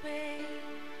rather be.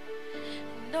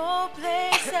 No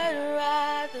place I'd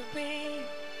rather be.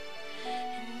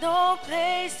 No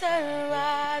place I'd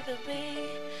rather be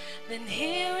than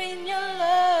here in your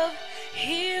love,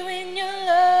 here in your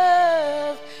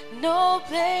love. No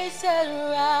place I'd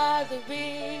rather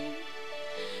be.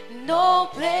 No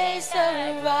place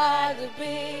I'd rather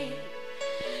be.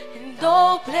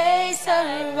 No place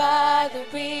I'd rather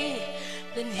be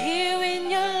than here in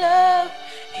your love,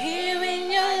 here in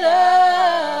your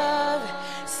love.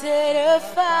 Set a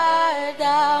fire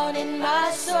down in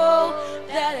my soul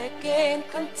that I can't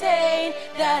contain,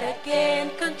 that I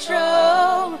can't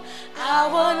control. I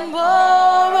want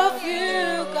more of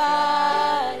you,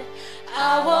 God.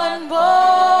 I want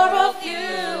more of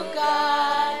you,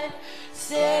 God.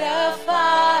 Set a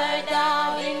fire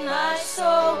down in my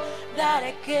soul that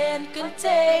I can't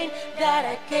contain, that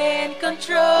I can't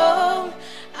control.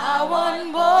 I want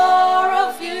more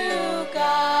of you,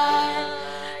 God.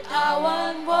 I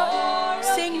want more.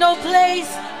 Sing no place.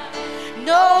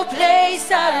 No place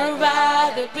I'd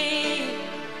rather be.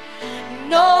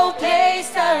 No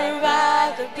place I'd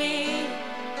rather be.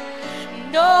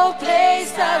 No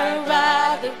place I'd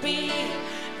rather be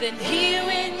than here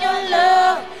in your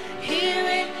love, here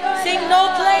in your love. Sing no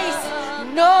place.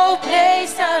 No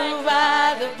place I'd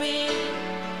rather be.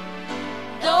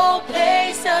 No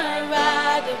place I'd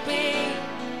rather be.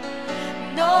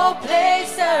 No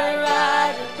place I'd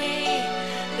rather be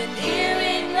than here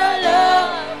in your love.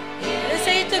 Let's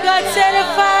say to God, set a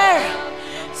fire.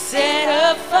 Set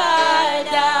a fire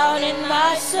down in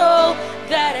my soul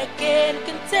that I can't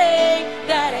contain,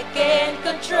 that I can't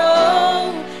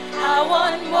control. I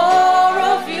want more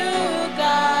of you,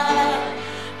 God.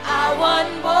 I want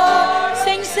more.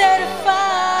 Sing, set a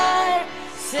fire.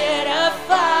 Set a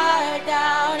fire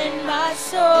down in my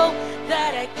soul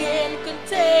that I can't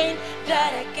contain,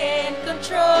 that I can't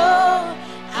control.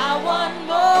 I want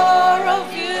more of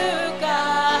you,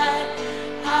 God.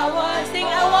 I want, sing,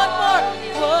 I want more.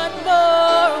 Want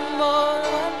more, more,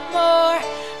 want more.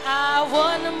 I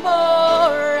want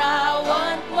more, I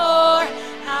want more.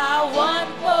 I want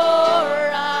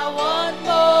more, I want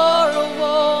more.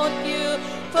 Won't you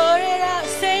pour it out?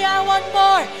 Say, I want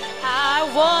more. I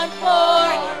want more,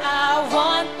 I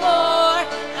want more.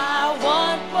 I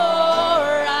want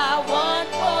more, I want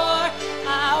more.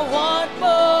 I want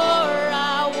more,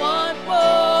 I want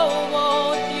more.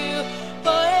 Won't you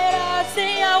pour it out?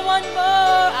 Say, I want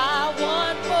more, I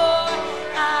want more.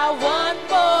 I want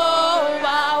more,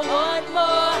 I want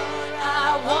more.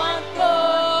 I want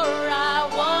more, I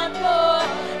want more.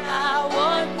 I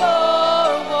want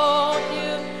more. Won't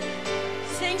you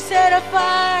sing, set a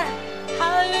fire?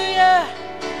 Hallelujah.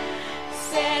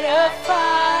 Set a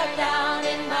fire down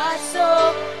in my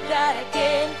soul that I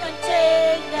can't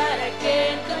contain, that I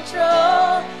can't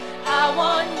control. I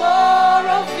want more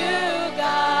of you,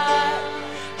 God.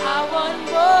 I want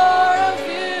more of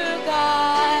you,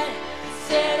 God.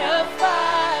 Set a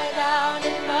fire down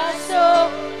in my soul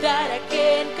that I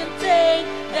can't contain,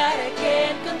 that I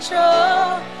can't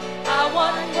control. I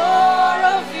want more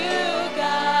of you,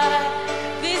 God.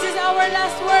 This is our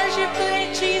last worship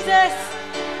today, Jesus.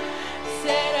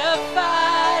 Set a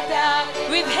fire down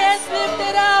with hands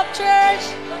lifted up, church,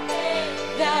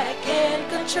 that I can't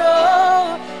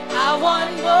control. I want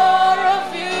more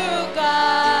of you,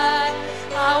 God.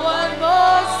 I want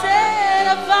more. Set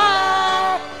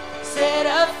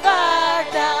a fire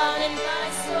down in my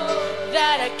soul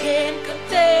that I can't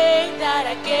contain, that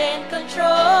I can't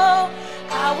control.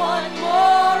 I want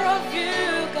more of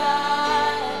you,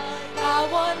 God. I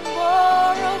want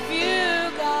more of you,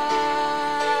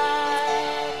 God.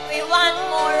 We want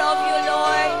more of you,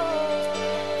 Lord.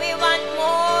 We want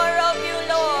more of you,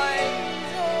 Lord.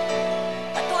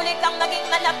 Patuloy kang maging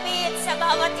malapit sa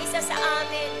bawat isa sa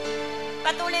amin.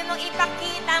 Patuloy mong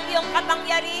ipakita ang iyong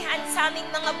kapangyarihan sa aming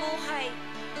mga buhay.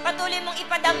 Patuloy mong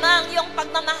ipadamang iyong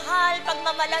pagmamahal,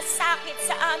 pagmamalasakit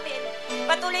sa amin.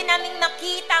 Patuloy naming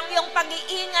makita ang iyong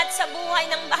pag-iingat sa buhay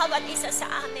ng bawat isa sa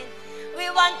amin. We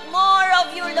want more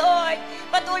of you, Lord.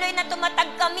 Patuloy na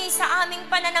tumatag kami sa aming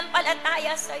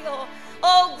pananampalataya sa iyo.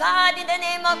 Oh God, in the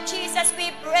name of Jesus, we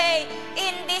pray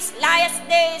in these last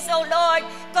days, oh Lord,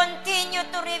 continue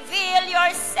to reveal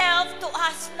yourself to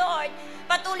us, Lord.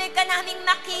 Patuloy ka naming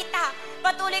makita.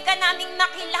 Patuloy ka naming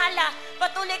makilala.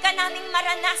 Patuloy ka naming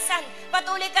maranasan.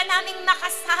 Patuloy ka naming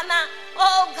makasama.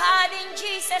 Oh God, in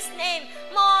Jesus' name,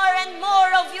 more and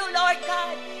more of you, Lord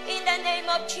God. In the name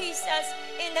of Jesus.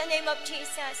 In the name of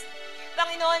Jesus.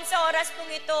 Panginoon, sa oras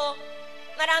pong ito,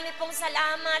 marami pong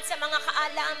salamat sa mga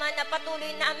kaalaman na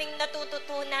patuloy naming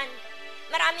natututunan.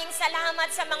 Maraming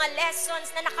salamat sa mga lessons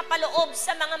na nakapaloob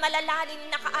sa mga malalalim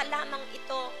na kaalamang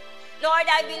ito. Lord,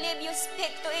 I believe you speak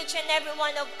to each and every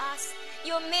one of us.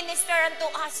 You minister unto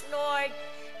us, Lord.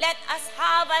 Let us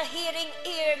have a hearing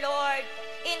ear, Lord.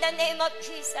 In the name of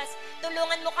Jesus,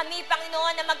 tulungan mo kami,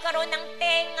 Panginoon, na magkaroon ng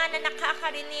tenga na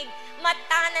nakakarinig,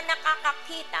 mata na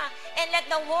nakakakita, and let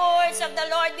the words of the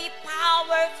Lord be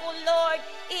powerful, Lord,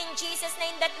 in Jesus'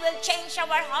 name, that will change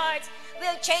our hearts,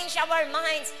 will change our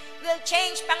minds, will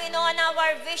change, Panginoon,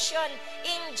 our vision,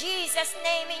 in Jesus'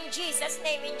 name, in Jesus'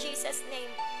 name, in Jesus' name.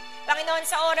 Panginoon,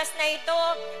 sa oras na ito,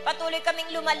 patuloy kaming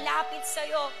lumalapit sa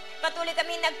iyo. Patuloy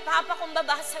kaming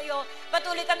nagpapakumbaba sa iyo.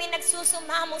 Patuloy kaming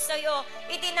nagsusumamo sa iyo.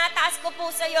 Itinataas ko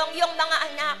po sa iyo ang iyong mga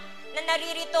anak na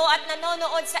naririto at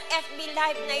nanonood sa FB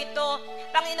Live na ito.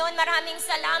 Panginoon, maraming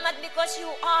salamat because you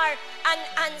are an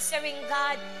answering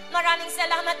God. Maraming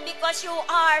salamat because you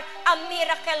are a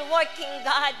miracle working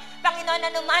God. Panginoon,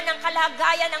 anuman ang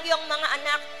kalagayan ng iyong mga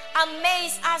anak,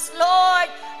 amaze us,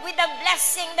 Lord, with the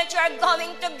blessing that you are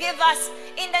going to give us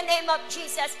in the name of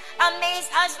Jesus. Amaze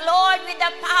us, Lord, with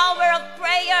the power of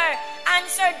prayer,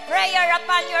 answered prayer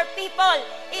upon your people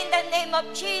in the name of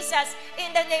Jesus.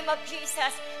 In the name of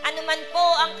Jesus. Anuman po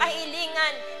ang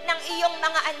kahilingan ng iyong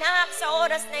mga anak sa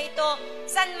oras na ito,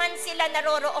 saan man sila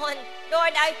naroroon,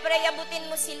 Lord, I pray, abutin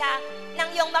mo sila ng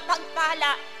iyong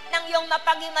mapagpala, ng iyong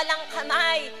mapagimalang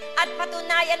kamay, at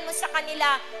patunayan mo sa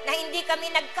kanila na hindi kami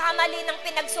nagkamali ng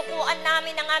pinagsukuan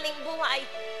namin ng aming buhay.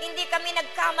 Hindi kami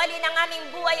nagkamali ng aming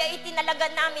buhay ay itinalaga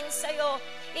namin sa iyo.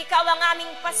 Ikaw ang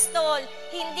aming pastol,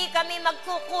 hindi kami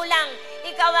magkukulang.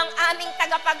 Ikaw ang aming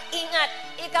tagapag-ingat.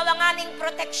 Ikaw ang aming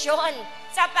proteksyon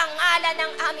sa pangalan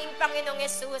ng aming Panginoong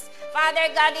Yesus. Father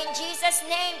God, in Jesus'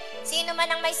 name, sino man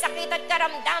ang may sakit at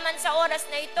karamdaman sa oras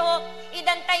na ito,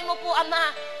 idantay mo po,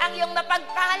 Ama, ang iyong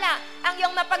mapagpala, ang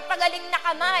iyong mapagpagaling na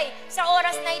kamay sa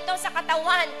oras na ito sa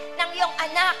katawan ng iyong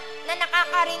anak na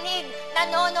nakakarinig,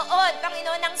 nanonood,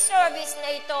 Panginoon, ng service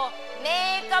na ito.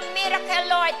 Make a miracle,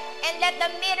 Lord, and let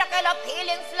the miracle of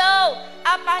healing flow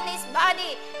upon his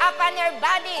body, upon her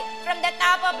body, from the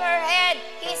top of her head,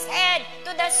 his head,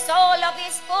 to the sole of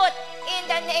his foot, in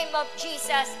the name of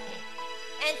Jesus.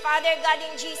 And Father God,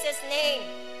 in Jesus' name,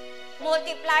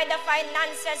 multiply the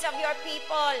finances of your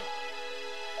people.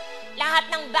 Lahat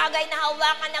ng bagay na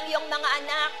hawakan ng iyong mga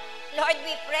anak, Lord,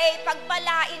 we pray,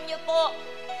 pagpalain niyo po.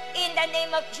 In the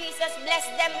name of Jesus, bless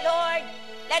them, Lord.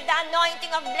 Let the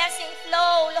anointing of blessing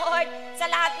flow, Lord, sa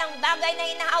lahat ng bagay na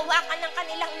inahawakan ng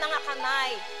kanilang mga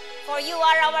kamay. For you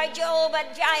are our Jehovah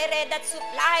Jireh that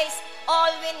supplies all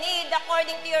we need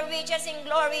according to your riches in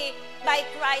glory by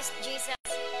Christ Jesus.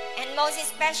 And most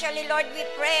especially, Lord, we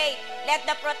pray, let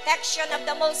the protection of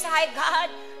the Most High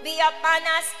God be upon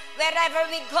us wherever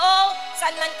we go,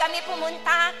 saan man kami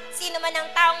pumunta, sino man ang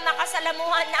taong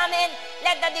makasalamuhan namin.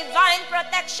 Let the divine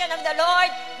protection of the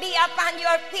Lord be upon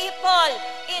your people.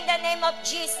 In the name of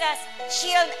Jesus,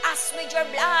 shield us with your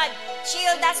blood.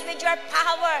 Shield us with your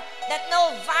power, that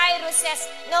no viruses,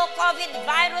 no COVID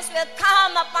virus will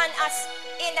come upon us.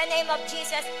 In the name of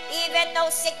Jesus, even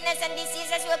no sickness and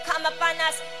diseases will come upon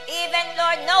us. Even,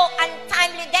 Lord, no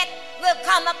untimely death will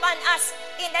come upon us.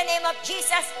 In the name of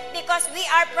Jesus, because we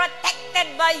are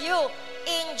protected by you.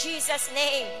 In Jesus'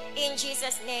 name. In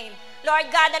Jesus' name.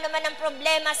 Lord God, ano man ang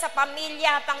problema sa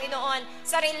pamilya, Panginoon,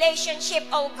 sa relationship,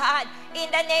 oh God, in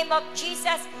the name of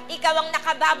Jesus, ikaw ang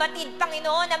nakababatid,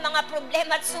 Panginoon, ng mga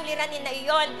problema at suliranin na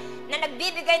iyon, na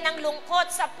nagbibigay ng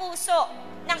lungkot sa puso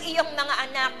ng iyong mga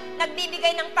anak,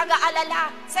 nagbibigay ng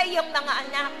pag-aalala sa iyong mga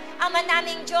anak. Ama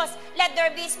naming Diyos, let there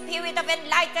be spirit of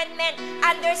enlightenment,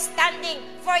 understanding,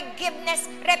 forgiveness,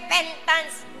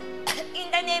 repentance, in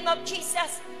the name of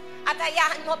Jesus. At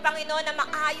hayaan mo, Panginoon, na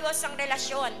maayos ang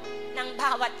relasyon ng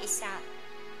bawat isa.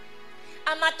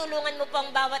 Ama, tulungan mo po ang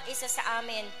bawat isa sa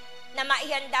amin na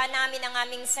maihanda namin ang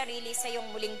aming sarili sa iyong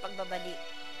muling pagbabalik.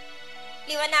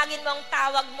 Liwanagin mo ang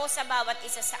tawag mo sa bawat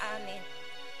isa sa amin.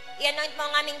 I-anoint mo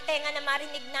ang aming tenga na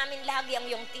marinig namin lagi ang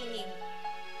iyong tinig.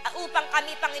 Upang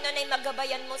kami, Panginoon, ay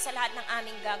magabayan mo sa lahat ng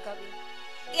aming gagawin.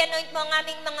 I-anoint mo ang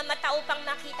aming mga mata upang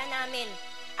makita namin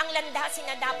ang landasin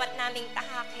na dapat naming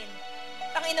tahakin.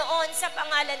 Panginoon, sa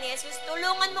pangalan ni Jesus,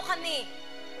 tulungan mo kami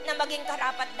na maging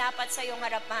karapat-dapat sa iyong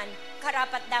harapan,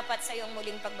 karapat-dapat sa iyong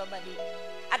muling pagbabalik.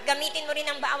 At gamitin mo rin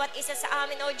ang bawat isa sa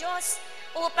amin, O Diyos,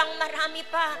 upang marami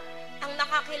pa ang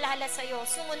nakakilala sa iyo,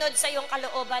 sumunod sa iyong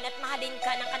kalooban at mahalin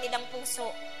ka ng kanilang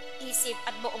puso, isip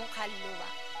at buong kaluluwa.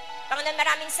 Panginoon,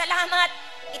 maraming salamat.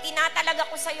 Itinatalaga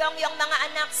ko sa iyo ang iyong mga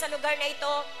anak sa lugar na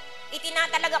ito.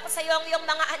 Itinatalaga ko sa iyo ang iyong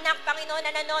mga anak, Panginoon,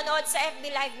 na nanonood sa FB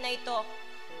Live na ito.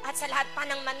 At sa lahat pa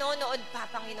ng manonood pa,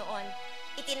 Panginoon,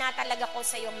 itinatalaga ko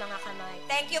sa iyong mga kamay.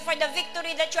 Thank you for the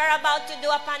victory that you are about to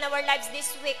do upon our lives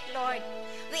this week, Lord.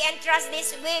 We entrust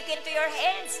this week into your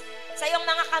hands. Sa iyong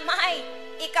mga kamay,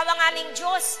 ikaw ang aming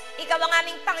Diyos, ikaw ang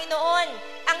aming Panginoon.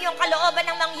 Ang iyong kalooban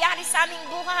ang mangyari sa aming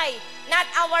buhay. Not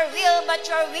our will, but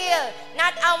your will.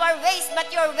 Not our ways, but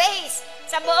your ways.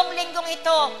 Sa buong linggong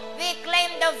ito, we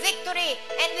claim the victory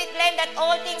and we claim that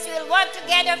all things will work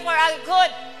together for our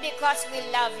good because we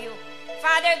love you.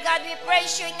 Father God, we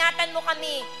praise you, ingatan mo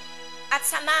kami at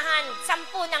samahan 10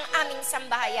 ng aming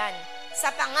sambahayan. Sa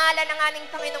pangalan ng aming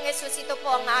Panginoong Yesus, ito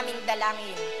po ang aming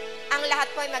dalangin. Ang lahat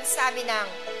po ay magsabi ng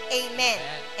Amen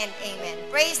and Amen.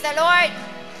 Praise the Lord.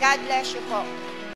 God bless you po.